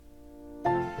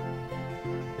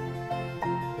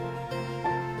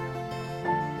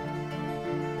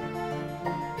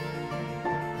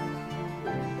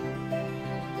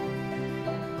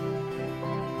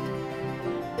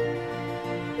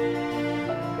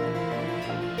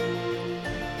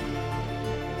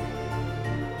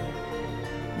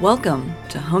Welcome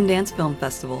to Home Dance Film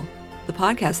Festival, the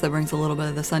podcast that brings a little bit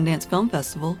of the Sundance Film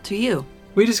Festival to you.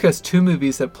 We discussed 2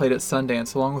 movies that played at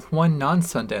Sundance along with 1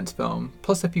 non-Sundance film,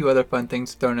 plus a few other fun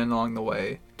things thrown in along the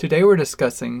way. Today we're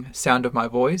discussing Sound of My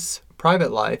Voice,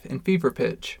 Private Life, and Fever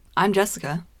Pitch. I'm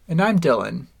Jessica. And I'm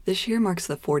Dylan. This year marks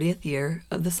the 40th year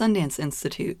of the Sundance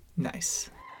Institute. Nice.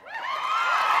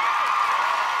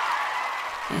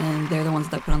 And they're the ones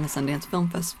that put on the Sundance Film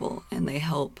Festival, and they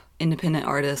help independent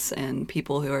artists and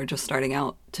people who are just starting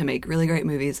out to make really great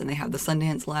movies, and they have the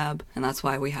Sundance Lab, and that's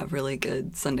why we have really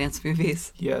good Sundance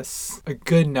movies. Yes, a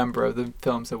good number of the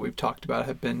films that we've talked about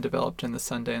have been developed in the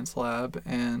Sundance Lab,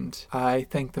 and I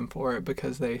thank them for it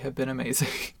because they have been amazing.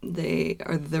 They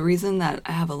are the reason that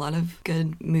I have a lot of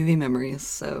good movie memories,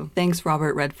 so thanks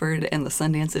Robert Redford and the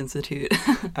Sundance Institute.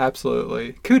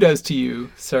 Absolutely. Kudos to you,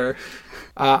 sir.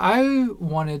 I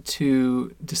wanted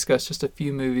to discuss just a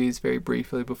few movies very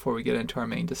briefly before we get into our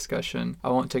main discussion. I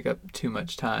won't take up too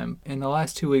much time. In the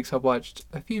last 2 weeks, I've watched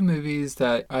a few movies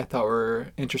that I thought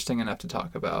were interesting enough to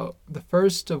talk about. The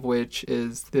first of which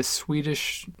is this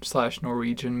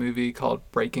Swedish/Norwegian movie called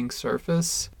Breaking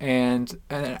Surface. And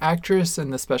an actress in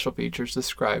the special features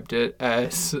described it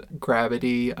as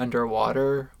gravity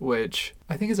underwater, which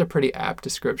I think is a pretty apt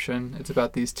description. It's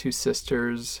about these 2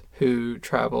 sisters who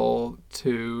travel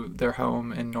to their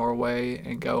home in Norway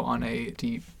and go on a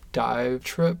deep dive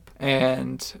trip.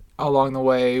 And along the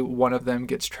way, one of them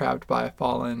gets trapped by a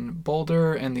fallen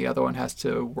boulder and the other one has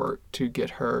to work to get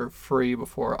her free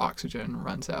before oxygen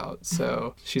runs out.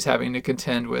 So she's having to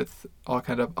contend with all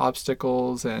kind of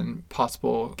obstacles and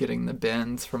possible getting the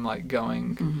bends from like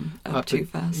going up too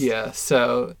fast. Yeah,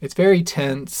 so it's very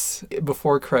tense.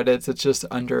 Before credits, it's just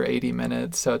under 80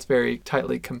 minutes, so it's very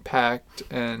tightly compact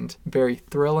and very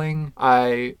thrilling.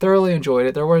 I thoroughly enjoyed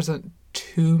it. There wasn't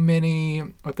too many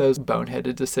of those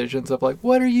boneheaded decisions of like,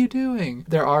 what are you doing?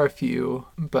 There are a few,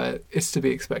 but it's to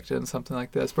be expected in something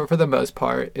like this. But for the most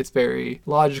part, it's very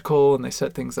logical and they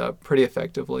set things up pretty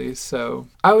effectively. So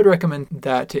I would recommend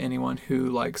that to anyone who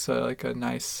likes a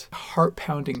nice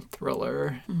heart-pounding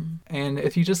thriller. And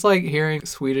if you just like hearing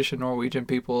Swedish and Norwegian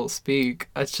people speak,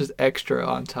 that's just extra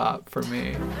on top for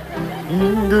me.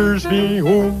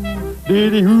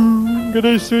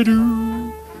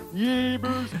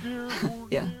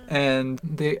 Yeah. And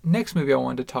the next movie I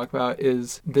wanted to talk about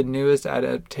is the newest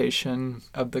adaptation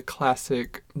of the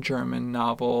classic German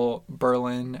novel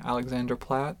Berlin,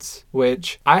 Alexanderplatz,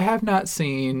 which I have not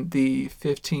seen the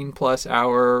 15-plus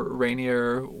hour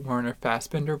Rainier Werner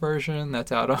Fassbinder version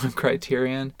that's out on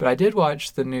Criterion, but I did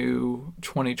watch the new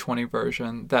 2020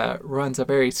 version that runs a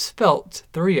very svelte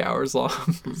 3 hours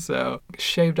long, so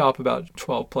shaved off about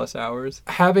 12-plus hours.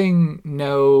 Having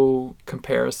no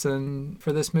comparison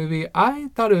for this movie, I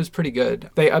thought it was pretty good.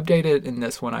 They updated in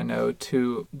this one, I know,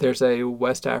 to there's a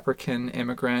West African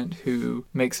immigrant who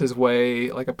makes his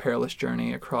way like a perilous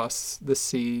journey across the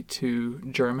sea to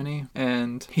Germany,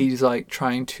 and he's like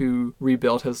trying to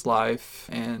rebuild his life,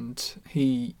 and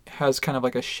he has kind of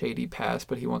like a shady past,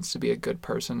 but he wants to be a good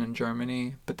person in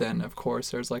Germany. But then of course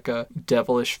there's like a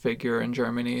devilish figure in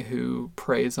Germany who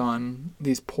preys on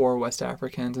these poor West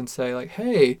Africans and say like,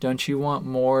 hey, don't you want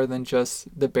more than just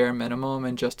the bare minimum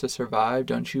and just to survive?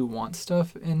 Don't you want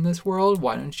stuff in this world?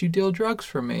 Why don't you deal drugs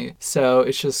for me? So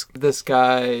it's just this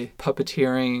guy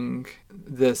puppeteering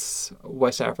this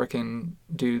West African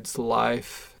dude's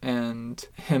life and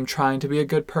him trying to be a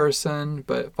good person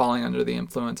but falling under the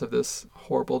influence of this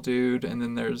horrible dude. And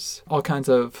then there's all kinds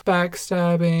of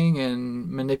backstabbing and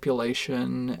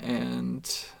manipulation and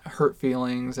hurt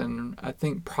feelings and I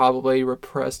think probably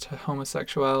repressed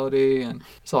homosexuality, and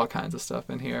there's all kinds of stuff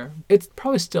in here. It's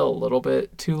probably still a little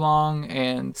bit too long,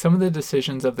 and some of the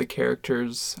decisions of the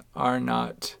characters are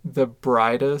not the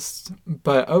brightest,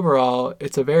 but overall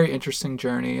it's a very interesting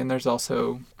journey. And there's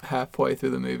also halfway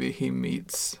through the movie he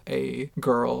meets a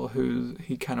girl who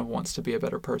he kind of wants to be a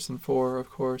better person for, of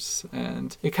course,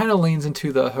 and it kind of leans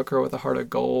into the hooker with a heart of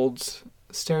gold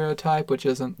stereotype, which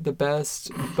isn't the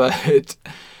best, but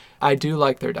I do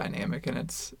like their dynamic and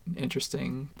it's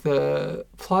interesting. The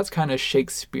plot's kind of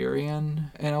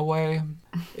Shakespearean in a way.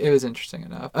 It was interesting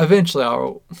enough. Eventually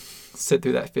I'll sit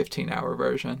through that 15-hour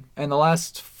version. And the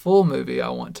last full movie I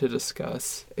want to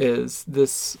discuss is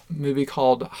this movie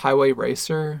called Highway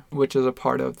Racer, which is a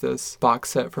part of this box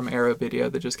set from Arrow Video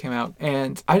that just came out.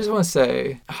 And I just want to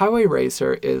say, Highway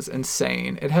Racer is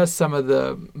insane. It has some of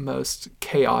the most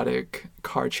chaotic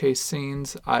car chase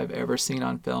scenes I've ever seen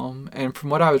on film. And from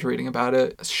what I was reading about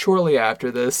it, shortly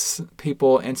after this,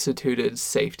 people instituted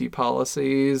safety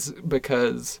policies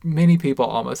because many people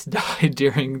almost died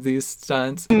during these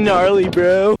stunts. Gnarly,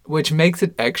 bro. which makes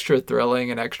it extra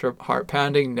thrilling and extra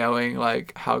heart-pounding knowing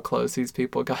like how close these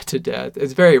people got to death.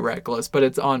 It's very reckless, but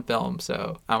it's on film,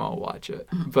 so I'm gonna watch it.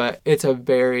 But it's a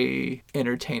very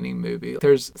entertaining movie.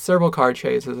 There's several car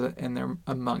chases, and they're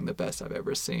among the best I've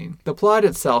ever seen. The plot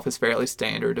itself is fairly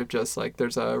standard of just like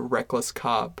there's a reckless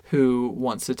cop who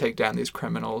wants to take down these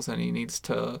criminals, and he needs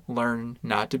to learn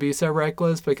not to be so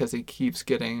reckless because he keeps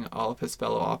getting all of his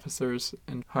fellow officers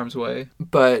in harm's way.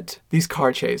 But these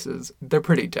car chases, they're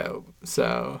pretty dope.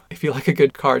 So if you like a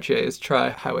good car chase,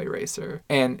 try Highway Racer.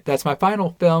 And that's my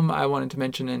final film I wanted to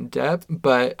mention in depth,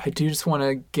 but I do just want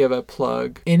to give a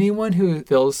plug. Anyone who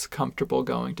feels comfortable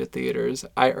going to theaters,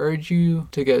 I urge you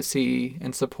to go see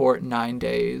and support 9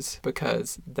 Days,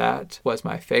 because that was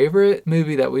my favorite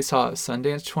movie that we saw at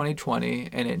Sundance 2020,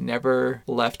 and it never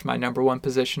left my number one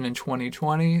position in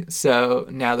 2020. So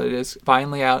now that it is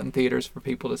finally out in theaters for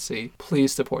people to see,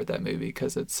 please support that movie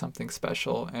because it's something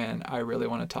special, and I really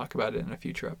want to talk about it in a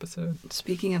future episode.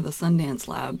 Speaking of the Sundance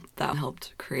Lab, that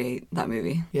helped create that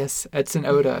movie. Yes, Edson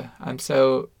Oda. I'm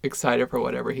so excited for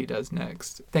whatever he does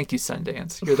next. Thank you,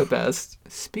 Sundance. You're the best.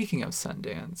 Speaking of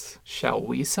Sundance, shall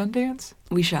we Sundance?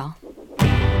 We shall.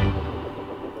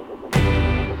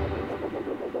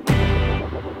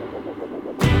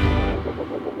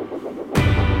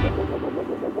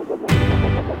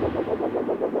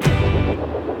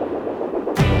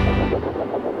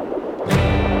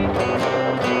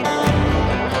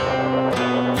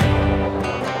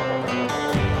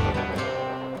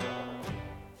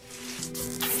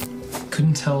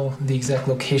 Couldn't tell the exact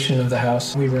location of the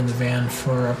house. We were in the van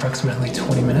for approximately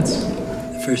 20 minutes.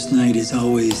 The first night is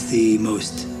always the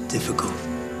most difficult.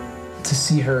 To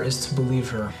see her is to believe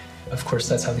her. Of course,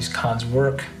 that's how these cons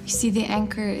work. You see, the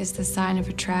anchor is the sign of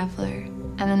a traveler,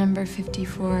 and the number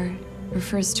 54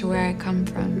 refers to where I come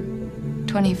from.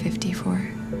 2054.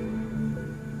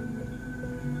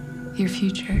 Your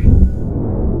future.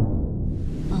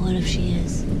 Well, what if she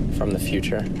is? From the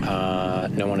future?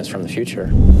 No one is from the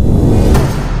future.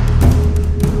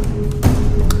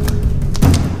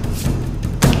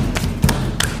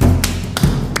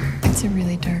 It's a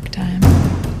really dark time.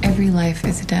 Every life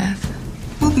is a death.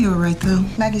 We'll be all right, though.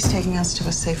 Maggie's taking us to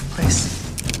a safe place.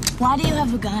 Why do you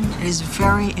have a gun? It is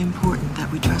very important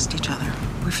that we trust each other.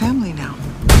 We're family now.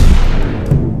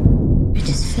 I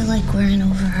just feel like we're in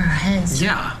over our heads.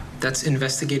 Yeah, that's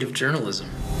investigative journalism.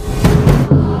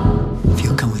 If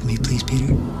you'll come with me, please,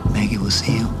 Peter, Maggie will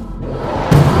see you.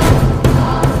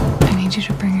 I need you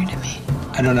to bring her to me.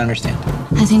 I don't understand.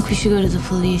 I think we should go to the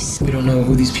police. We don't know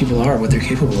who these people are, what they're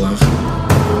capable of.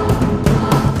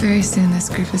 Very soon, this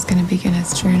group is going to begin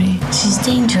its journey. She's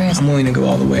dangerous. I'm willing to go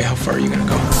all the way. How far are you gonna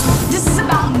go? This is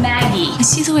about Maggie. I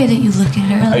see the way that you look at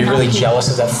her. Are you really jealous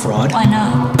of that fraud? Why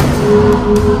not?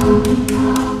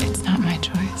 It's not my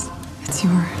choice. It's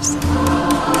yours.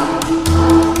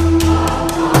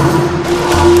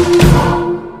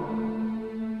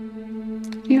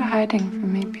 What are you hiding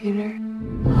from me, Peter?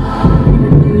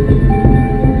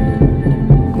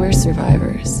 We're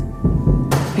survivors.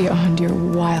 Beyond your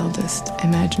wildest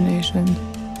imagination.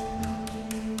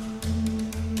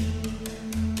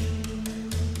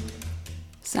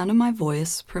 Sound of My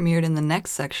Voice premiered in the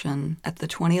next section at the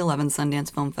 2011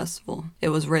 Sundance Film Festival. It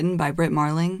was written by Britt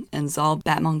Marling and Zal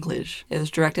Batmanglij. It was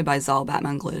directed by Zal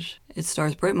Batmanglij. It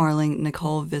stars Britt Marling,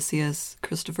 Nicole Vicious,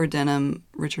 Christopher Denham,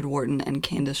 Richard Wharton, and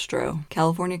Candace Stroh.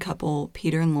 California couple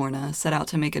Peter and Lorna set out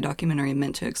to make a documentary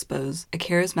meant to expose a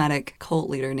charismatic cult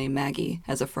leader named Maggie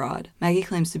as a fraud. Maggie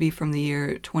claims to be from the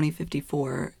year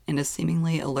 2054 and is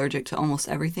seemingly allergic to almost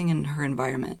everything in her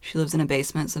environment. She lives in a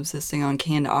basement subsisting on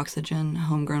canned oxygen,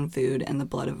 homegrown food, and the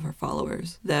blood of her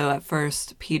followers. Though at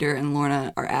first, Peter and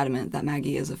Lorna are adamant that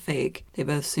Maggie is a fake, they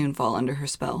both soon fall under her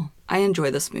spell. I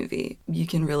enjoy this movie. You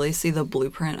can really see the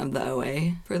blueprint of the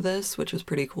OA for this, which was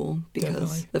pretty cool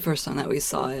because Definitely. The first time that we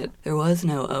saw it, there was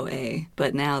no OA,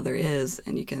 but now there is,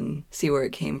 and you can see where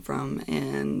it came from.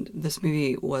 And this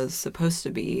movie was supposed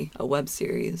to be a web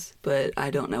series, but I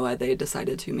don't know why they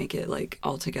decided to make it like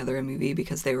altogether a movie,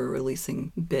 because they were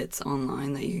releasing bits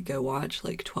online that you could go watch,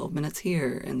 like 12 minutes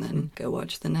here and then go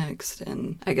watch the next.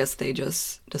 And I guess they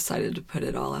just decided to put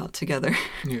it all out together.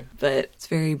 Yeah. But it's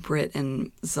very Brit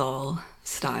and Zal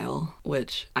style,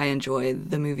 which I enjoy.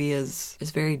 The movie is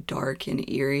very dark and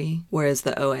eerie, whereas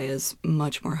the OA is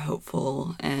much more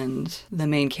hopeful, and the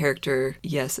main character,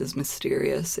 yes, is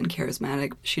mysterious and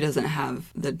charismatic. She doesn't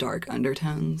have the dark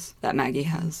undertones that Maggie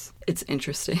has. It's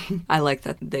interesting. I like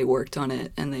that they worked on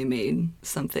it and they made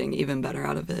something even better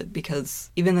out of it, because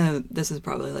even though this is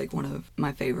probably like one of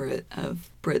my favorite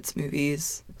of Brit's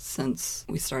movies since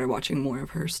we started watching more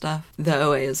of her stuff, the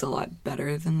OA is a lot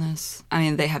better than this. I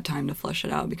mean, they have time to flesh flesh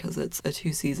it out because it's a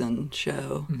 2-season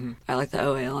show. Mm-hmm. I like the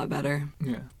OA a lot better.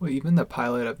 Yeah. Well, even the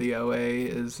pilot of the OA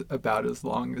is about as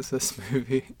long as this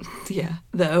movie. Yeah.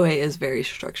 The OA is very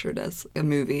structured as a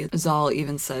movie. Zal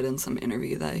even said in some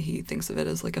interview that he thinks of it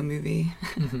as like a movie.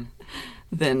 Mm-hmm.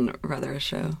 Than rather a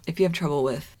show. If you have trouble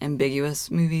with ambiguous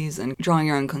movies and drawing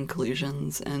your own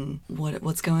conclusions and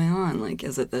what's going on, like,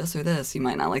 is it this or this, you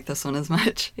might not like this one as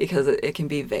much because it can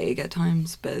be vague at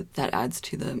times, but that adds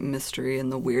to the mystery and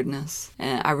the weirdness.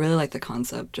 And I really like the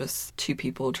concept, just two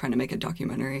people trying to make a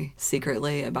documentary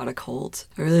secretly about a cult.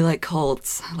 I really like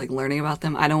cults, I like learning about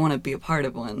them. I don't want to be a part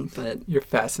of one, but... You're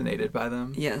fascinated by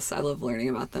them. Yes, I love learning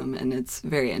about them, and it's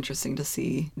very interesting to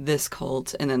see this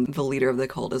cult, and then the leader of the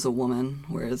cult is a woman,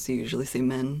 whereas you usually see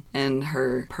men, and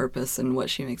her purpose and what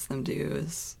she makes them do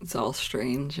it's all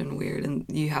strange and weird, and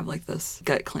you have like this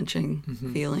gut-clenching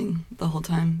feeling the whole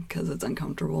time because it's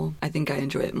uncomfortable. I think I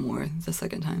enjoy it more the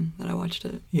second time that I watched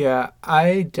it. Yeah,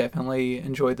 I definitely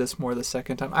enjoyed this more the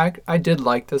second time. I did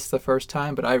like this the first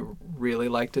time, but I really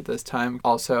liked it this time.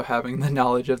 Also having the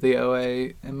knowledge of the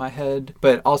OA in my head,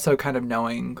 but also kind of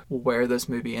knowing where this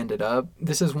movie ended up.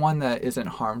 This is one that isn't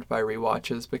harmed by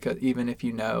rewatches because even if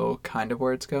you know kind of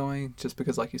where it's going, just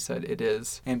because like you said, it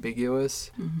is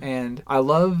ambiguous. Mm-hmm. And I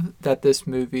love that this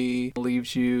movie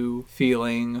leaves you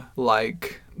feeling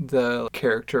like the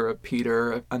character of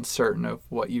Peter, uncertain of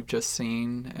what you've just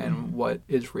seen and what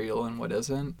is real and what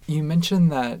isn't. You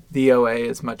mentioned that the OA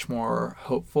is much more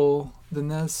hopeful than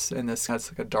this, and this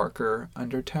has like a darker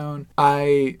undertone.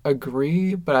 I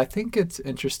agree, but I think it's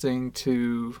interesting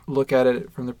to look at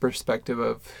it from the perspective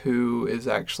of who is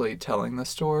actually telling the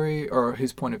story or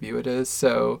whose point of view it is.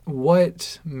 So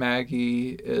what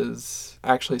Maggie is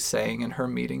actually saying in her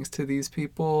meetings to these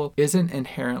people isn't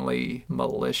inherently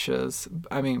malicious.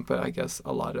 I mean, but I guess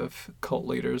a lot of cult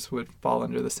leaders would fall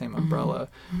under the same umbrella.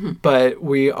 Mm-hmm. But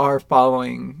we are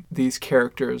following these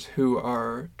characters who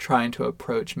are trying to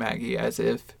approach Maggie as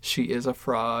if she is a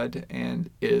fraud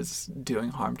and is doing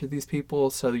harm to these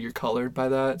people. So you're colored by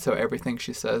that. So everything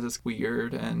she says is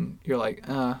weird and you're like,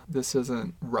 this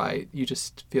isn't right. You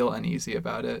just feel uneasy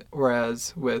about it.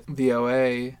 Whereas with the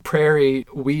OA, Prairie,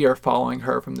 we are following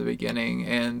her from the beginning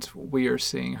and we are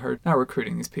seeing her not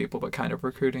recruiting these people, but kind of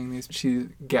recruiting these. She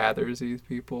gathers these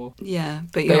people. Yeah,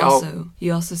 but you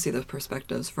also see the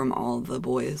perspectives from all the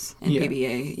boys in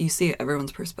PBA. You see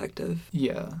everyone's perspective.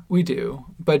 Yeah, we do.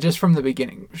 But just from the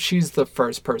beginning, she's the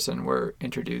first person we're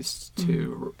introduced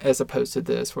to, as opposed to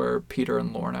this where Peter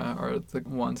and Lorna are the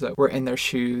ones that were in their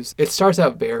shoes. It starts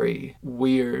out very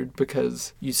weird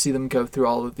because you see them go through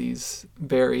all of these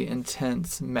very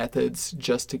intense methods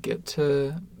just to get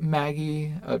to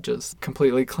Maggie, of just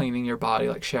completely cleaning your body,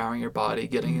 like showering your body,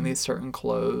 getting in these certain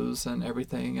clothes and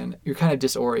everything, and you're kind of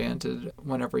disoriented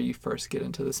whenever you first get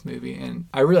into this movie, and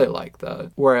I really like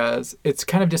that. Whereas it's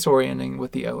kind of disorienting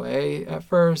with the OA at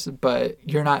first, but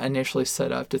you're not initially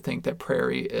set up to think that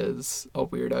Prairie is a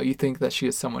weirdo. You think that she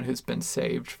is someone who's been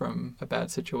saved from a bad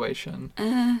situation.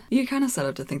 You kind of set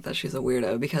up to think that she's a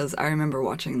weirdo because I remember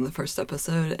watching the first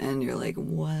episode and you're like,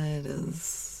 what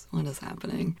is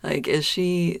happening? Like, is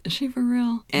she for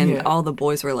real? And all the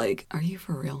boys were like, are you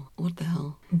for real? What the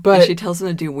hell? But and she tells them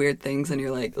to do weird things and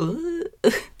you're like,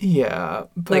 ugh. Yeah.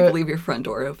 But, like, leave your front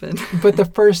door open. But the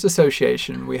first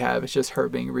association we have is just her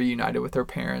being reunited with her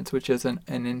parents, which is an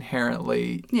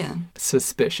inherently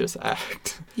suspicious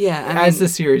act. Yeah. As the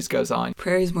series goes on.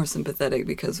 Prairie's more sympathetic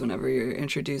because whenever you're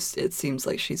introduced, it seems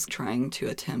like she's trying to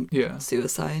attempt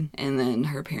suicide. And then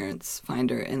her parents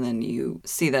find her and then you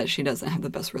see that she doesn't have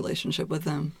the best relationship with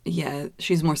them. Yeah,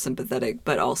 she's more sympathetic,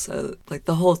 but also, like,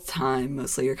 the whole time,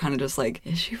 mostly, you're kind of just like,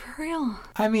 is she for real?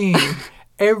 I mean...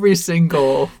 Every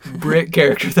single Brit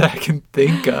character that I can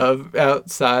think of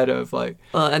outside of, like...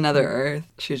 Well, Another Earth,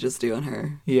 she's just doing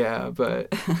her. Yeah,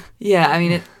 but... Yeah, I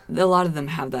mean, a lot of them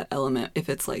have that element if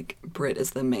it's, like, Brit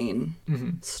is the main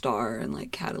star and,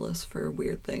 like, catalyst for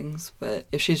weird things. But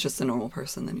if she's just a normal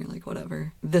person, then you're like,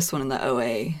 whatever. This one and the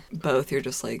OA, both, you're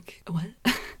just like, what?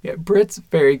 Yeah, Brit's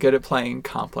very good at playing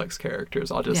complex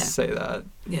characters. I'll just say that.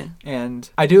 Yeah. And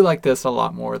I do like this a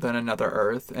lot more than Another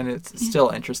Earth, and it's still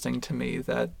interesting to me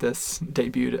that this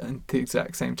debuted at the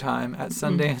exact same time at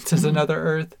Sundance as Another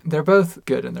Earth. They're both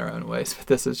good in their own ways, but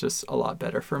this is just a lot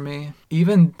better for me.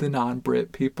 Even the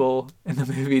non-Brit people people in the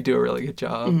movie do a really good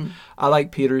job. I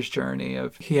like Peter's journey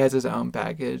of he has his own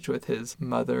baggage with his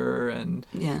mother and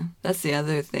Yeah, that's the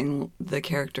other thing. The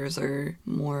characters are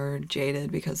more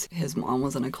jaded because his mom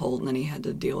was in a cult and then he had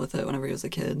to deal with it whenever he was a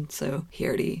kid. So he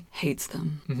already hates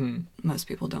them. Most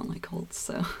people don't like cults,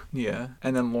 so. yeah.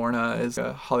 And then Lorna is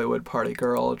a Hollywood party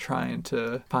girl trying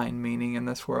to find meaning in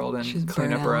this world and She's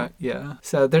clean up burnt her. out. Yeah.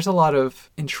 So there's a lot of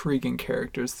intriguing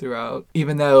characters throughout.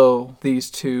 Even though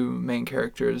these two main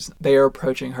characters, they are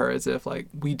approaching her as if like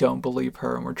we don't believe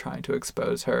her and we're trying to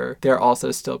expose her. There are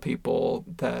also still people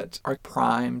that are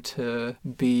primed to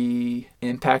be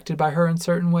impacted by her in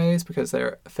certain ways because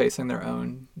they're facing their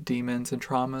own demons and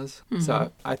traumas.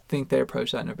 So I think they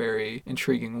approach that in a very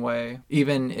intriguing way.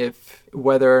 Even if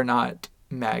whether or not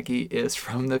Maggie is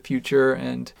from the future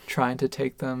and trying to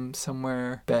take them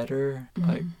somewhere better,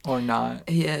 like, or not.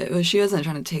 Yeah, well, she wasn't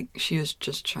trying to take, she was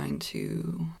just trying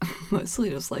to mostly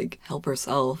just like help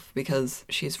herself because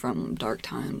she's from dark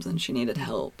times and she needed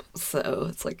help. So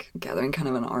it's like gathering kind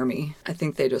of an army. I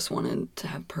think they just wanted to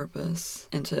have purpose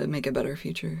and to make a better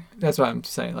future. That's what I'm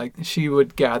saying. Like, she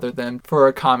would gather them for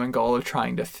a common goal of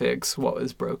trying to fix what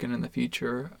was broken in the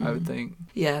future, I would think.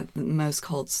 Yeah, most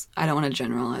cults, I don't want to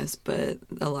generalize, but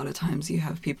a lot of times you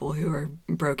have people who are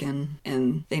broken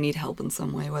and they need help in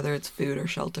some way, whether it's food or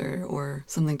shelter or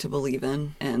something to believe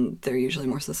in, and they're usually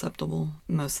more susceptible.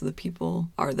 Most of the people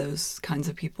are those kinds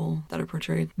of people that are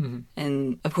portrayed.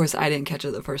 And of course, I didn't catch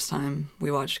it the first time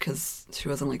we watched because she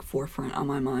wasn't like forefront on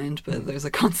my mind, but there's a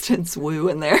Constance Wu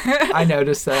in there. I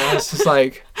noticed that. I was just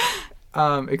like,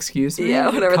 excuse me? Yeah,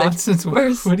 whatever. Constance, what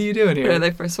are you doing here? When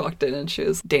they first walked in and she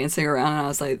was dancing around and I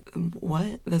was like,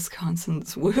 what? This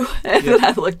Constance Wu? And then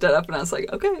I looked it up and I was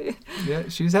like, okay. Yeah,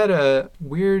 she's had a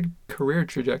weird career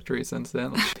trajectory since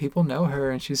then. Like, people know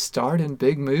her and she's starred in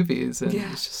big movies and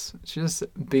she's just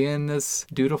being this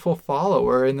dutiful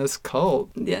follower in this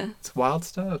cult. Yeah. It's wild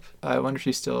stuff. I wonder if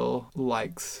she still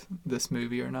likes this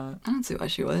movie or not. I don't see why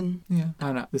she would. Yeah, I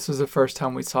don't know. This was the first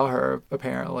time we saw her,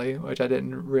 apparently, which I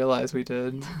didn't realize we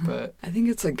did, but I think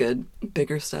it's a good,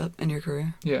 bigger step in your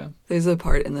career. yeah. There's a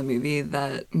part in the movie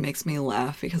that makes me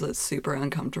laugh because it's super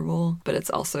uncomfortable, but it's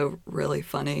also really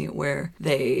funny where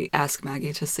they ask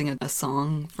Maggie to sing a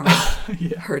song from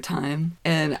her time.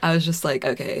 And I was just like,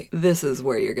 okay, this is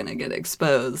where you're going to get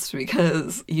exposed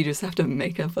because you just have to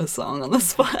make up a song on the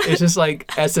spot. It's just like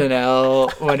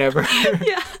SNL whenever.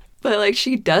 Yeah. But, like,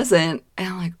 she doesn't. And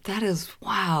I'm like, that is,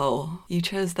 wow. You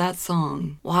chose that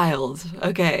song. Wild.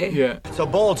 Okay. Yeah. It's a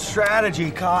bold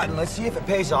strategy, Cotton. Let's see if it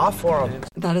pays off for him.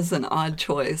 That is an odd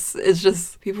choice. It's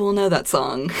just, people will know that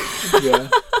song. Yeah.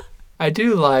 I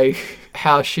do like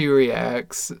how she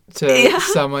reacts to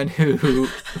someone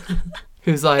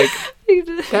who's like,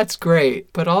 that's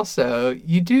great, but also,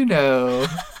 you do know.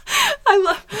 I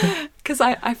love, because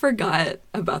I forgot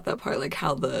about that part, like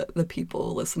how the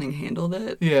people listening handled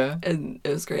it. Yeah. And it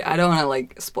was great. I don't want to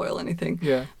like spoil anything.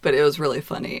 Yeah. But it was really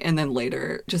funny. And then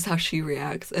later, just how she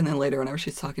reacts. And then later, whenever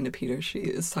she's talking to Peter, she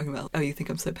is talking about, oh, you think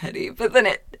I'm so petty. But then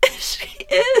she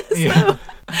is. Yeah. So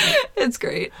it's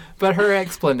great. But her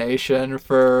explanation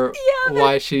for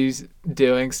why she's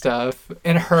doing stuff,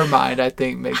 in her mind, I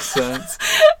think makes sense.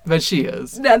 But she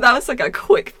is. Yeah, that was like a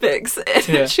quick fix.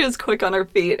 Yeah. She was quick on her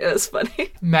feet. It was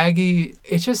funny. Maggie,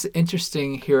 it's just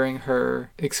interesting hearing her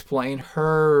explain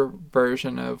her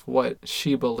version of what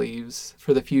she believes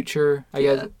for the future. I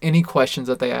guess any questions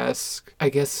that they ask, I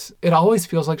guess it always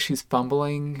feels like she's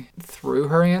fumbling through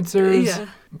her answers. Yeah.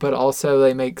 But also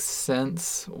they make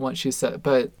sense once she said,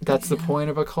 but that's the point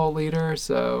of a cult leader,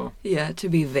 so. Yeah, to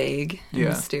be vague and Yeah.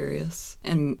 mysterious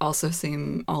and also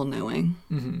seem all-knowing,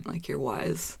 like you're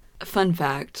wise. Fun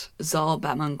fact, Zal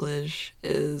Batmanglij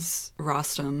is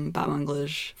Rostam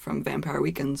Batmanglij from Vampire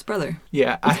Weekend's brother.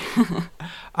 Yeah,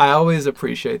 I always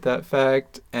appreciate that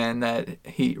fact, and that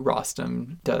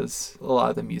Rostam does a lot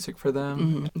of the music for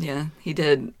them. Yeah, he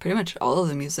did pretty much all of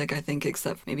the music, I think,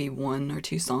 except maybe 1 or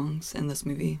 2 songs in this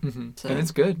movie. So, And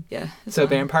it's good. Yeah. It's So fun.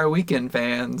 Vampire Weekend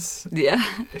fans, Yeah.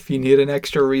 if you need an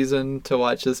extra reason to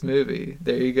watch this movie,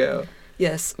 there you go.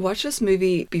 Yes, watch this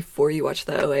movie before you watch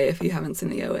the OA if you haven't seen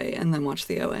the OA, and then watch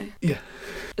the OA. Yeah.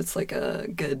 It's like a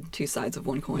good 2 sides of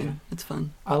one coin. Yeah. It's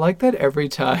fun. I like that every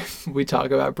time we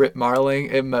talk about Brit Marling,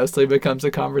 it mostly becomes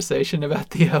a conversation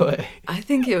about the OA. I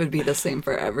think it would be the same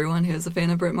for everyone who is a fan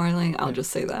of Brit Marling. I'll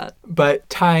just say that. But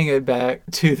tying it back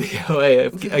to the OA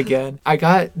again, I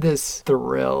got this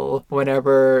thrill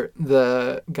whenever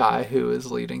the guy who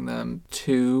is leading them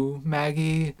to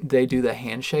Maggie, they do the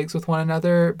handshakes with one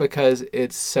another because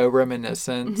it's so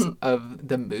reminiscent of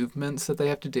the movements that they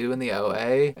have to do in the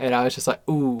OA. And I was just like,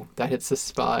 ooh, ooh, that hits the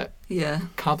spot. Yeah.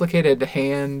 Complicated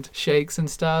hand shakes and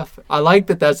stuff. I like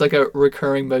that that's like a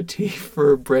recurring motif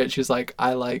for Brit. She's like,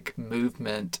 I like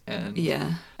movement. And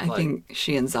yeah, I think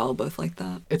she and Zal both like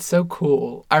that. It's so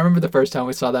cool. I remember the first time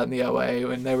we saw that in the OA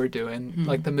when they were doing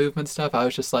like the movement stuff. I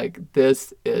was just like,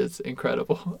 this is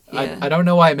incredible. Yeah. I don't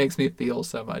know why it makes me feel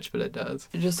so much, but it does.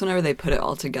 Just whenever they put it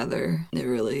all together, it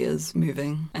really is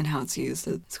moving, and how it's used,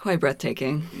 it's quite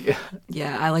breathtaking. Yeah.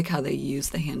 Yeah, I like how they use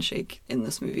the handshake in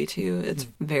this movie too. It's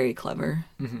very clever,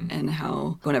 and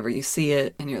how whenever you see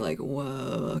it and you're like,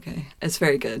 whoa, okay. It's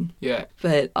very good. Yeah.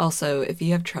 But also, if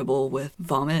you have trouble with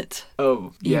vomit,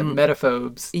 oh, yeah,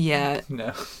 metaphobes. Yeah.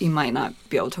 No. You might not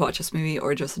be able to watch this movie,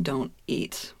 or just don't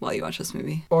eat while you watch this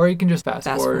movie. Or you can just fast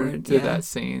forward through that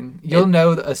scene. You'll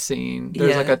know a scene.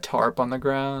 There's like a tarp on the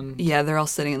ground. Yeah, they're all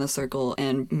sitting in a circle,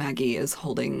 and Maggie is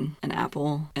holding an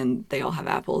apple, and they all have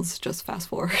apples. Just fast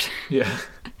forward. Yeah.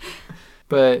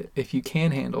 But if you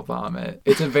can handle vomit,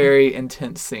 it's a very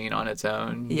intense scene on its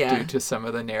own due to some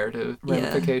of the narrative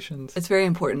ramifications. It's very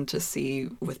important to see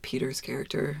with Peter's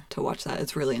character, to watch that.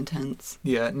 It's really intense.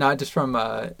 Yeah, not just from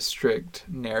a strict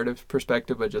narrative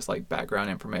perspective, but just like background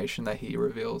information that he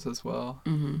reveals as well.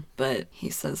 Mm-hmm. But he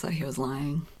says that he was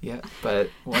lying. Yeah, but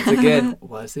once again,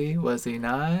 was he? Was he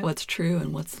not? What's true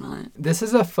and what's not? This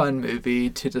is a fun movie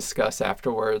to discuss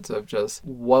afterwards of just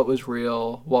what was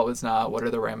real, what was not, what are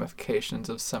the ramifications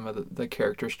of some of the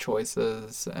characters'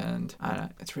 choices, and I don't know,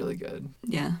 it's really good.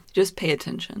 Yeah, just pay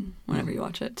attention whenever you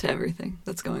watch it to everything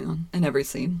that's going on in every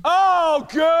scene. Oh,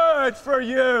 good for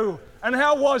you! And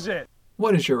how was it?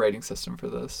 What is your rating system for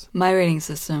this? My rating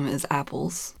system is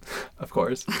apples. Of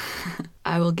course.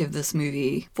 I will give this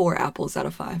movie 4 apples out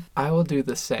of 5. I will do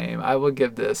the same. I will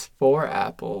give this 4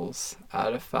 apples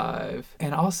out of 5.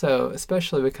 And also,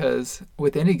 especially because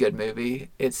with any good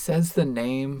movie, it says the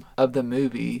name of the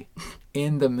movie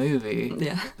in the movie.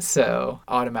 Yeah. So,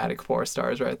 automatic 4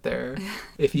 stars right there.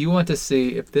 If you want to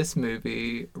see if this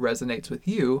movie resonates with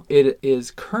you, it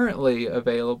is currently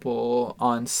available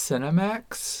on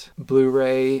Cinemax,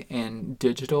 Blu-ray, and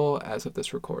digital as of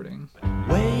this recording.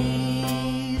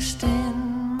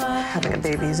 Having a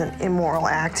baby is an immoral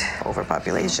act.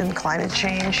 Overpopulation, climate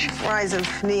change, rise of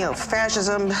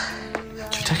neo-fascism.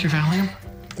 Did you take your Valium?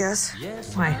 Yes?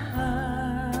 Why?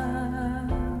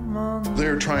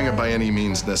 They're trying a by any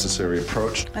means necessary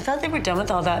approach. I thought they were done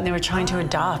with all that and they were trying to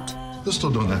adopt. They're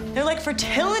still doing that. They're like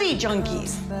fertility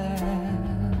junkies.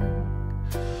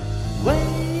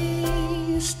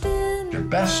 Your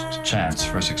best chance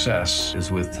for success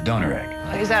is with the donor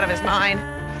egg. He's out of his mind.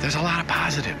 There's a lot of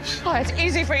positives. Oh, it's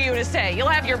easy for you to say. You'll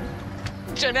have your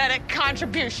genetic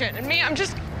contribution, and me, I'm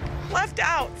just left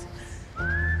out.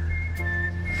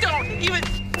 Don't even...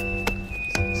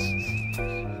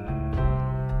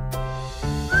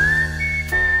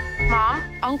 Mom,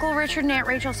 Uncle Richard and Aunt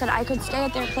Rachel said I could stay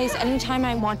at their place anytime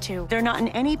I want to. They're not in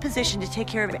any position to take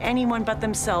care of anyone but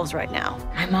themselves right now.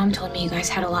 My mom told me you guys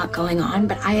had a lot going on,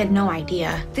 but I had no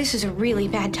idea. This is a really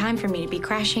bad time for me to be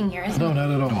crashing here, isn't it? No,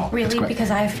 not at all. Really?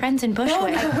 Because I have friends in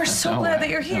Bushwick. No, we're so glad that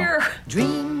you're here.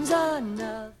 Dreams are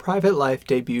not... Private Life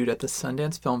debuted at the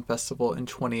Sundance Film Festival in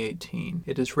 2018.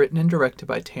 It is written and directed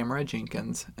by Tamara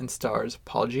Jenkins and stars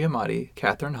Paul Giamatti,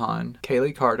 Kathryn Hahn,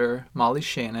 Kaylee Carter, Molly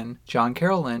Shannon, John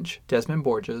Carroll Lynch, Desmond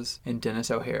Borges, and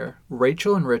Dennis O'Hare.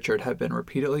 Rachel and Richard have been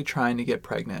repeatedly trying to get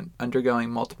pregnant,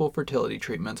 undergoing multiple fertility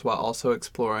treatments while also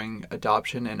exploring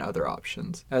adoption and other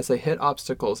options. As they hit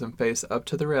obstacles and face up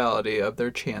to the reality of their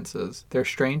chances, their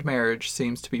strained marriage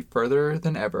seems to be further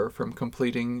than ever from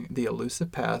completing the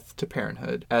elusive path to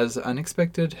parenthood, as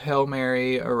unexpected Hail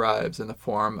Mary arrives in the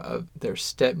form of their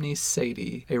stepniece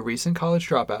Sadie, a recent college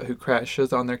dropout who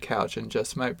crashes on their couch and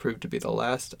just might prove to be the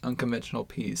last unconventional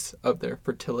piece of their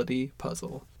fertility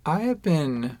puzzle. I have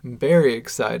been very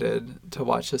excited to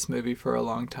watch this movie for a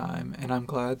long time, and I'm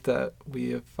glad that we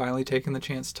have finally taken the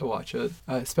chance to watch it,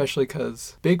 especially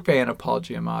because big fan of Paul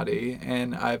Giamatti,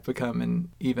 and I've become an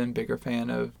even bigger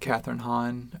fan of Kathryn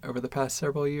Hahn over the past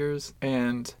several years,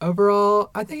 and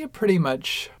overall, I think it pretty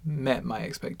much met my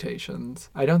expectations.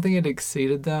 I don't think it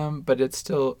exceeded them, but it's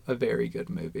still a very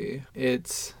good movie.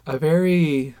 It's a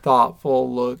very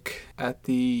thoughtful look at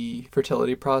the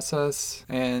fertility process,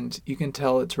 and you can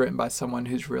tell it's written by someone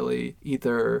who's really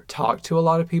either talked to a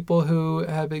lot of people who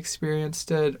have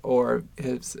experienced it or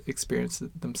has experienced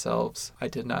it themselves. I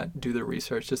did not do the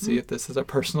research to see if this is a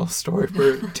personal story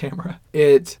for Tamara.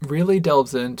 It really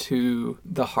delves into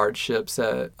the hardships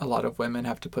that a lot of women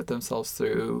have to put themselves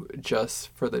through just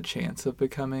for the chance of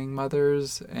becoming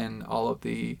mothers, and all of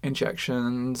the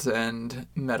injections and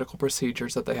medical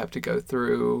procedures that they have to go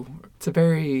through. It's a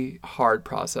very hard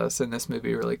process, and this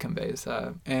movie really conveys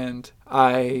that. And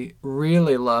I I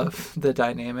really love the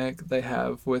dynamic they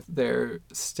have with their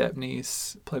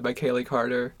stepniece, played by Kaylee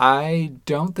Carter. I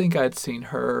don't think I'd seen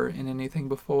her in anything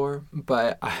before,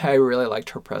 but I really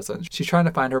liked her presence. She's trying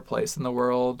to find her place in the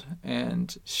world,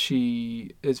 and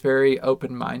she is very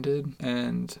open-minded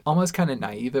and almost kind of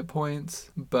naive at points,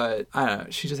 but I don't know,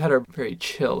 she just had a very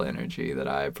chill energy that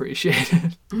I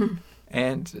appreciated.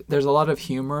 And there's a lot of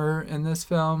humor in this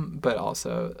film, but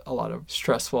also a lot of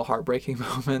stressful, heartbreaking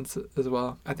moments as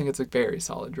well. I think it's a very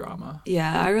solid drama.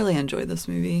 Yeah, I really enjoyed this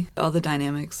movie. All the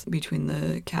dynamics between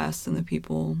the cast and the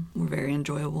people were very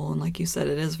enjoyable. And like you said,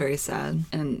 it is very sad.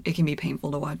 And it can be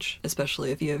painful to watch,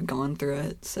 especially if you have gone through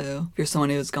it. So if you're someone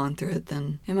who has gone through it,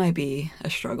 then it might be a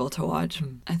struggle to watch.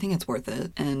 I think it's worth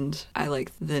it. And I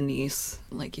like the niece.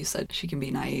 Like you said, she can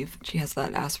be naive. She has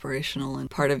that aspirational and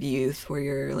part of youth where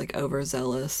you're like overzealous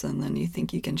and then you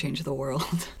think you can change the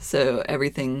world. So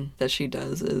everything that she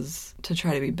does is to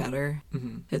try to be better.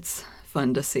 It's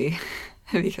fun to see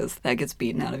because that gets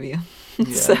beaten out of you.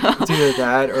 Yeah, So, it's either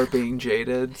that or being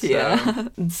jaded. So. yeah.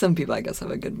 Some people, I guess,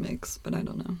 have a good mix, but I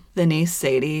don't know. The niece,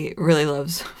 Sadie, really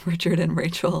loves Richard and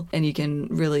Rachel, and you can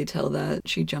really tell that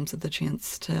she jumps at the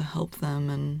chance to help them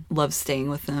and loves staying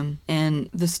with them. And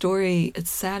the story,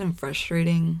 it's sad and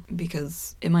frustrating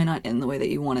because it might not end the way that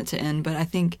you want it to end, but I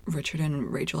think Richard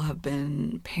and Rachel have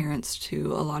been parents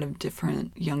to a lot of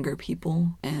different younger people,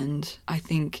 and I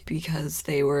think because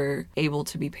they were able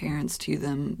to be parents to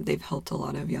them, they've helped a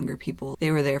lot of younger people. They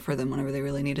were there for them whenever they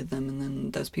really needed them, and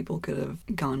then those people could have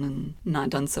gone and not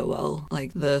done so well.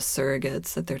 Like the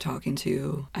surrogates that they're talking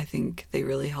to, I think they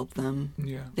really help them.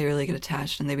 Yeah. They really get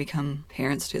attached and they become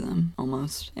parents to them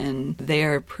almost. And they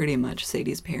are pretty much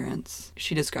Sadie's parents.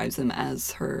 She describes them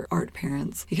as her art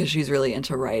parents because she's really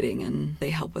into writing and they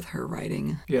help with her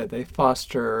writing. Yeah, they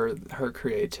foster her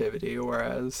creativity,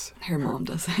 whereas her mom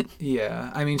doesn't.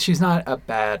 Yeah, I mean, she's not a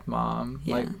bad mom,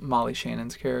 Yeah. like Molly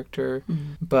Shannon's character,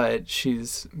 but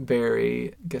she's very,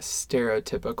 I guess,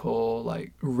 stereotypical,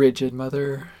 like, rigid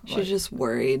mother. She's just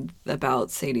worried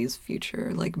about Sadie's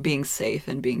future, like being safe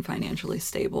and being financially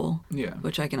stable. Yeah.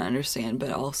 Which I can understand,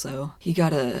 but also you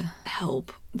gotta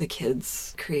help the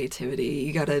kids' creativity.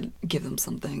 You gotta give them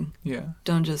something. Yeah.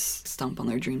 Don't just stomp on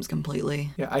their dreams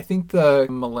completely. Yeah, I think the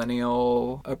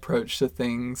millennial approach to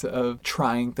things of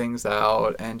trying things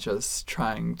out and just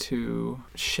trying to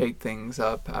shake things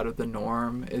up out of the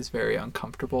norm is very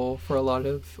uncomfortable for a lot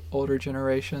of older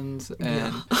generations.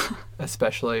 And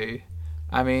especially,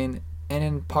 I mean, and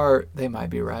in part, they might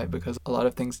be right because a lot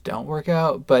of things don't work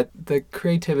out, but the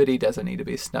creativity doesn't need to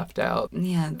be snuffed out.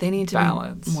 Yeah, they need to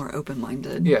Balance. be more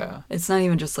open-minded. Yeah. It's not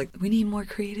even just like, we need more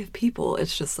creative people.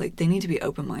 It's just like, they need to be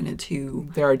open-minded to...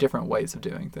 There are different ways of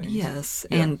doing things. Yes,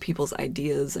 Yeah. and people's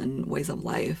ideas and ways of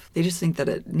life. They just think that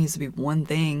it needs to be one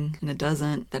thing, and it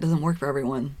doesn't. That doesn't work for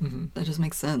everyone. That just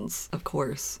makes sense, of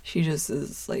course. She just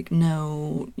is like,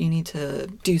 no, you need to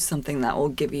do something that will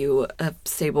give you a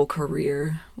stable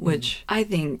career, which I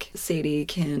think Sadie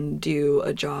can do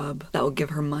a job that will give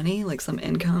her money, like some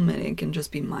income, and it can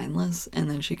just be mindless, and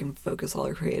then she can focus all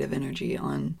her creative energy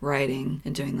on writing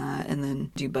and doing that, and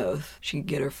then do both. She can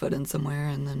get her foot in somewhere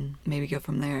and then maybe go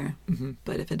from there.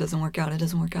 But if it doesn't work out, it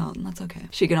doesn't work out, and that's okay.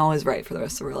 She can always write for the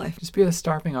rest of her life. Just be a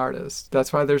starving artist.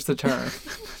 That's why there's the term.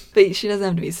 But she doesn't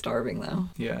have to be starving, though.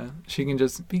 Yeah, she can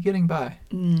just be getting by.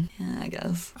 Yeah, I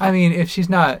guess. I mean, if she's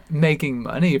not making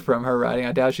money from her writing,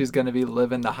 I doubt she's going to be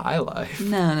living the high life.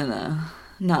 No.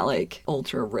 Not like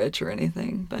ultra rich or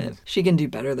anything, but she can do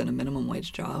better than a minimum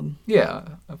wage job. Yeah,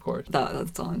 of course.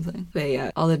 That's all I'm saying. But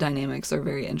yeah, all the dynamics are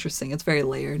very interesting. It's very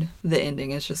layered. The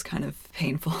ending is just kind of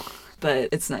painful. But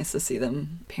it's nice to see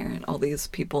them parent all these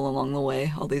people along the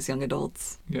way, all these young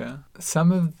adults. Yeah.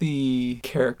 Some of the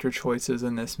character choices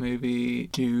in this movie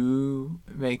do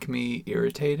make me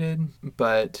irritated,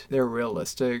 but they're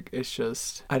realistic. It's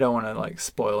just, I don't want to like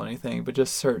spoil anything, but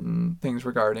just certain things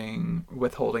regarding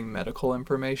withholding medical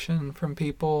information from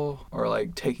people or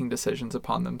like taking decisions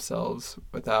upon themselves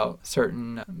without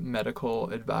certain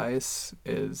medical advice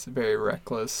is very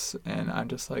reckless. And I'm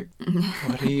just like,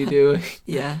 what are you doing?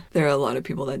 Yeah. There are a lot of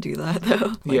people that do that,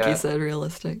 though. Like you said,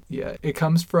 realistic. Yeah, it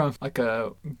comes from like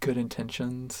a good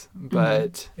intentions,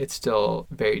 but it's still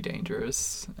very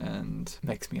dangerous and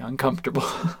makes me uncomfortable.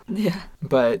 Yeah.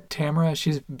 But Tamara,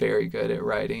 she's very good at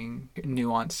writing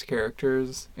nuanced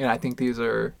characters, and I think these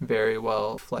are very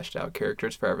well fleshed out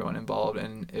characters for everyone involved,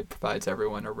 and it provides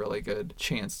everyone a really good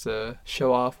chance to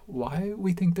show off why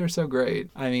we think they're so great.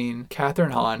 I mean,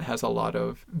 Catherine Hahn has a lot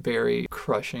of very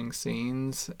crushing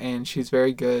scenes, and she's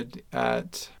very good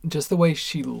at just the way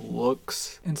she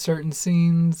looks in certain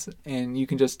scenes, and you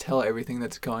can just tell everything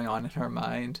that's going on in her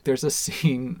mind. There's a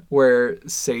scene where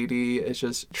Sadie is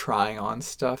just trying on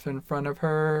stuff in front of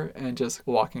her and just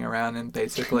walking around in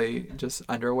basically just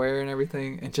underwear and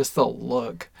everything, and just the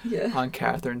look on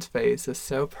Catherine's face is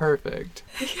so perfect.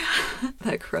 Yeah.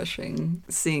 That crushing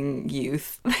seeing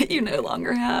youth that you no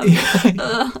longer have.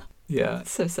 Yeah.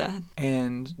 So sad.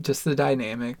 And just the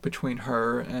dynamic between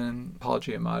her and Paul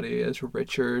Giamatti as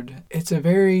Richard. It's a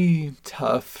very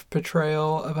tough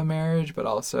portrayal of a marriage, but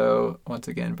also, once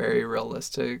again, very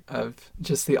realistic of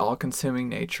just the all-consuming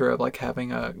nature of like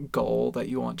having a goal that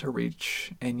you want to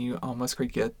reach and you almost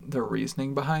forget the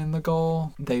reasoning behind the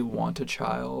goal. They want a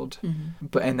child,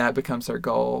 and that becomes their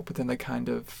goal, but then they kind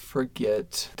of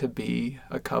forget to be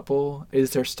a couple.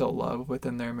 Is there still love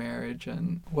within their marriage,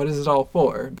 and what is it all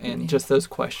for? And just those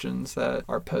questions that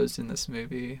are posed in this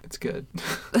movie. It's good.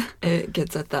 It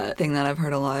gets at that thing that I've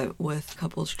heard a lot with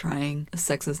couples trying.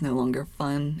 Sex is no longer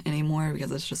fun anymore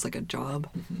because it's just like a job.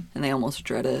 And they almost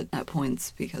dread it at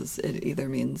points because it either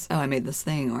means, oh, I made this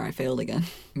thing or I failed again.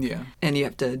 Yeah. And you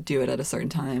have to do it at a certain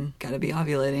time. Gotta be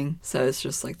ovulating. So it's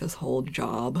just like this whole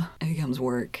job. It becomes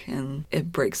work and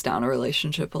it breaks down a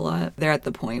relationship a lot. They're at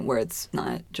the point where it's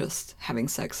not just having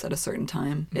sex at a certain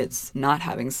time. It's not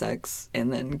having sex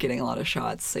and then getting a lot of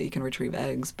shots so you can retrieve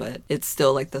eggs, but it's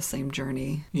still like the same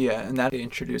journey. Yeah, and that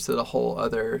introduces a whole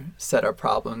other set of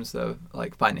problems of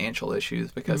like financial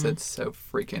issues because it's so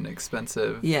freaking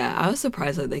expensive. Yeah, I was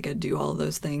surprised that they could do all of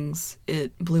those things.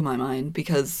 It blew my mind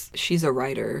because she's a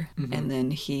writer and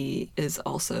then he is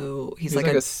also, he's like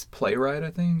a playwright,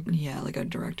 I think. Yeah, like a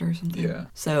director or something. Yeah.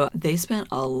 So they spent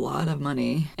a lot of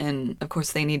money, and of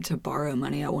course they need to borrow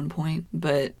money at one point,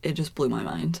 but it just blew my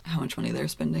mind how much money they're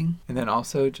spending. And then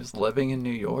also just living in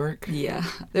New York. Yeah.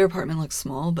 Their apartment looks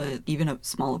small, but even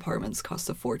small apartments cost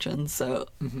a fortune, so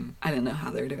I didn't know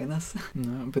how they were doing this.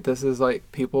 No, but this is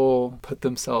like people put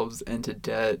themselves into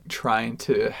debt trying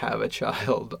to have a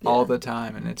child all the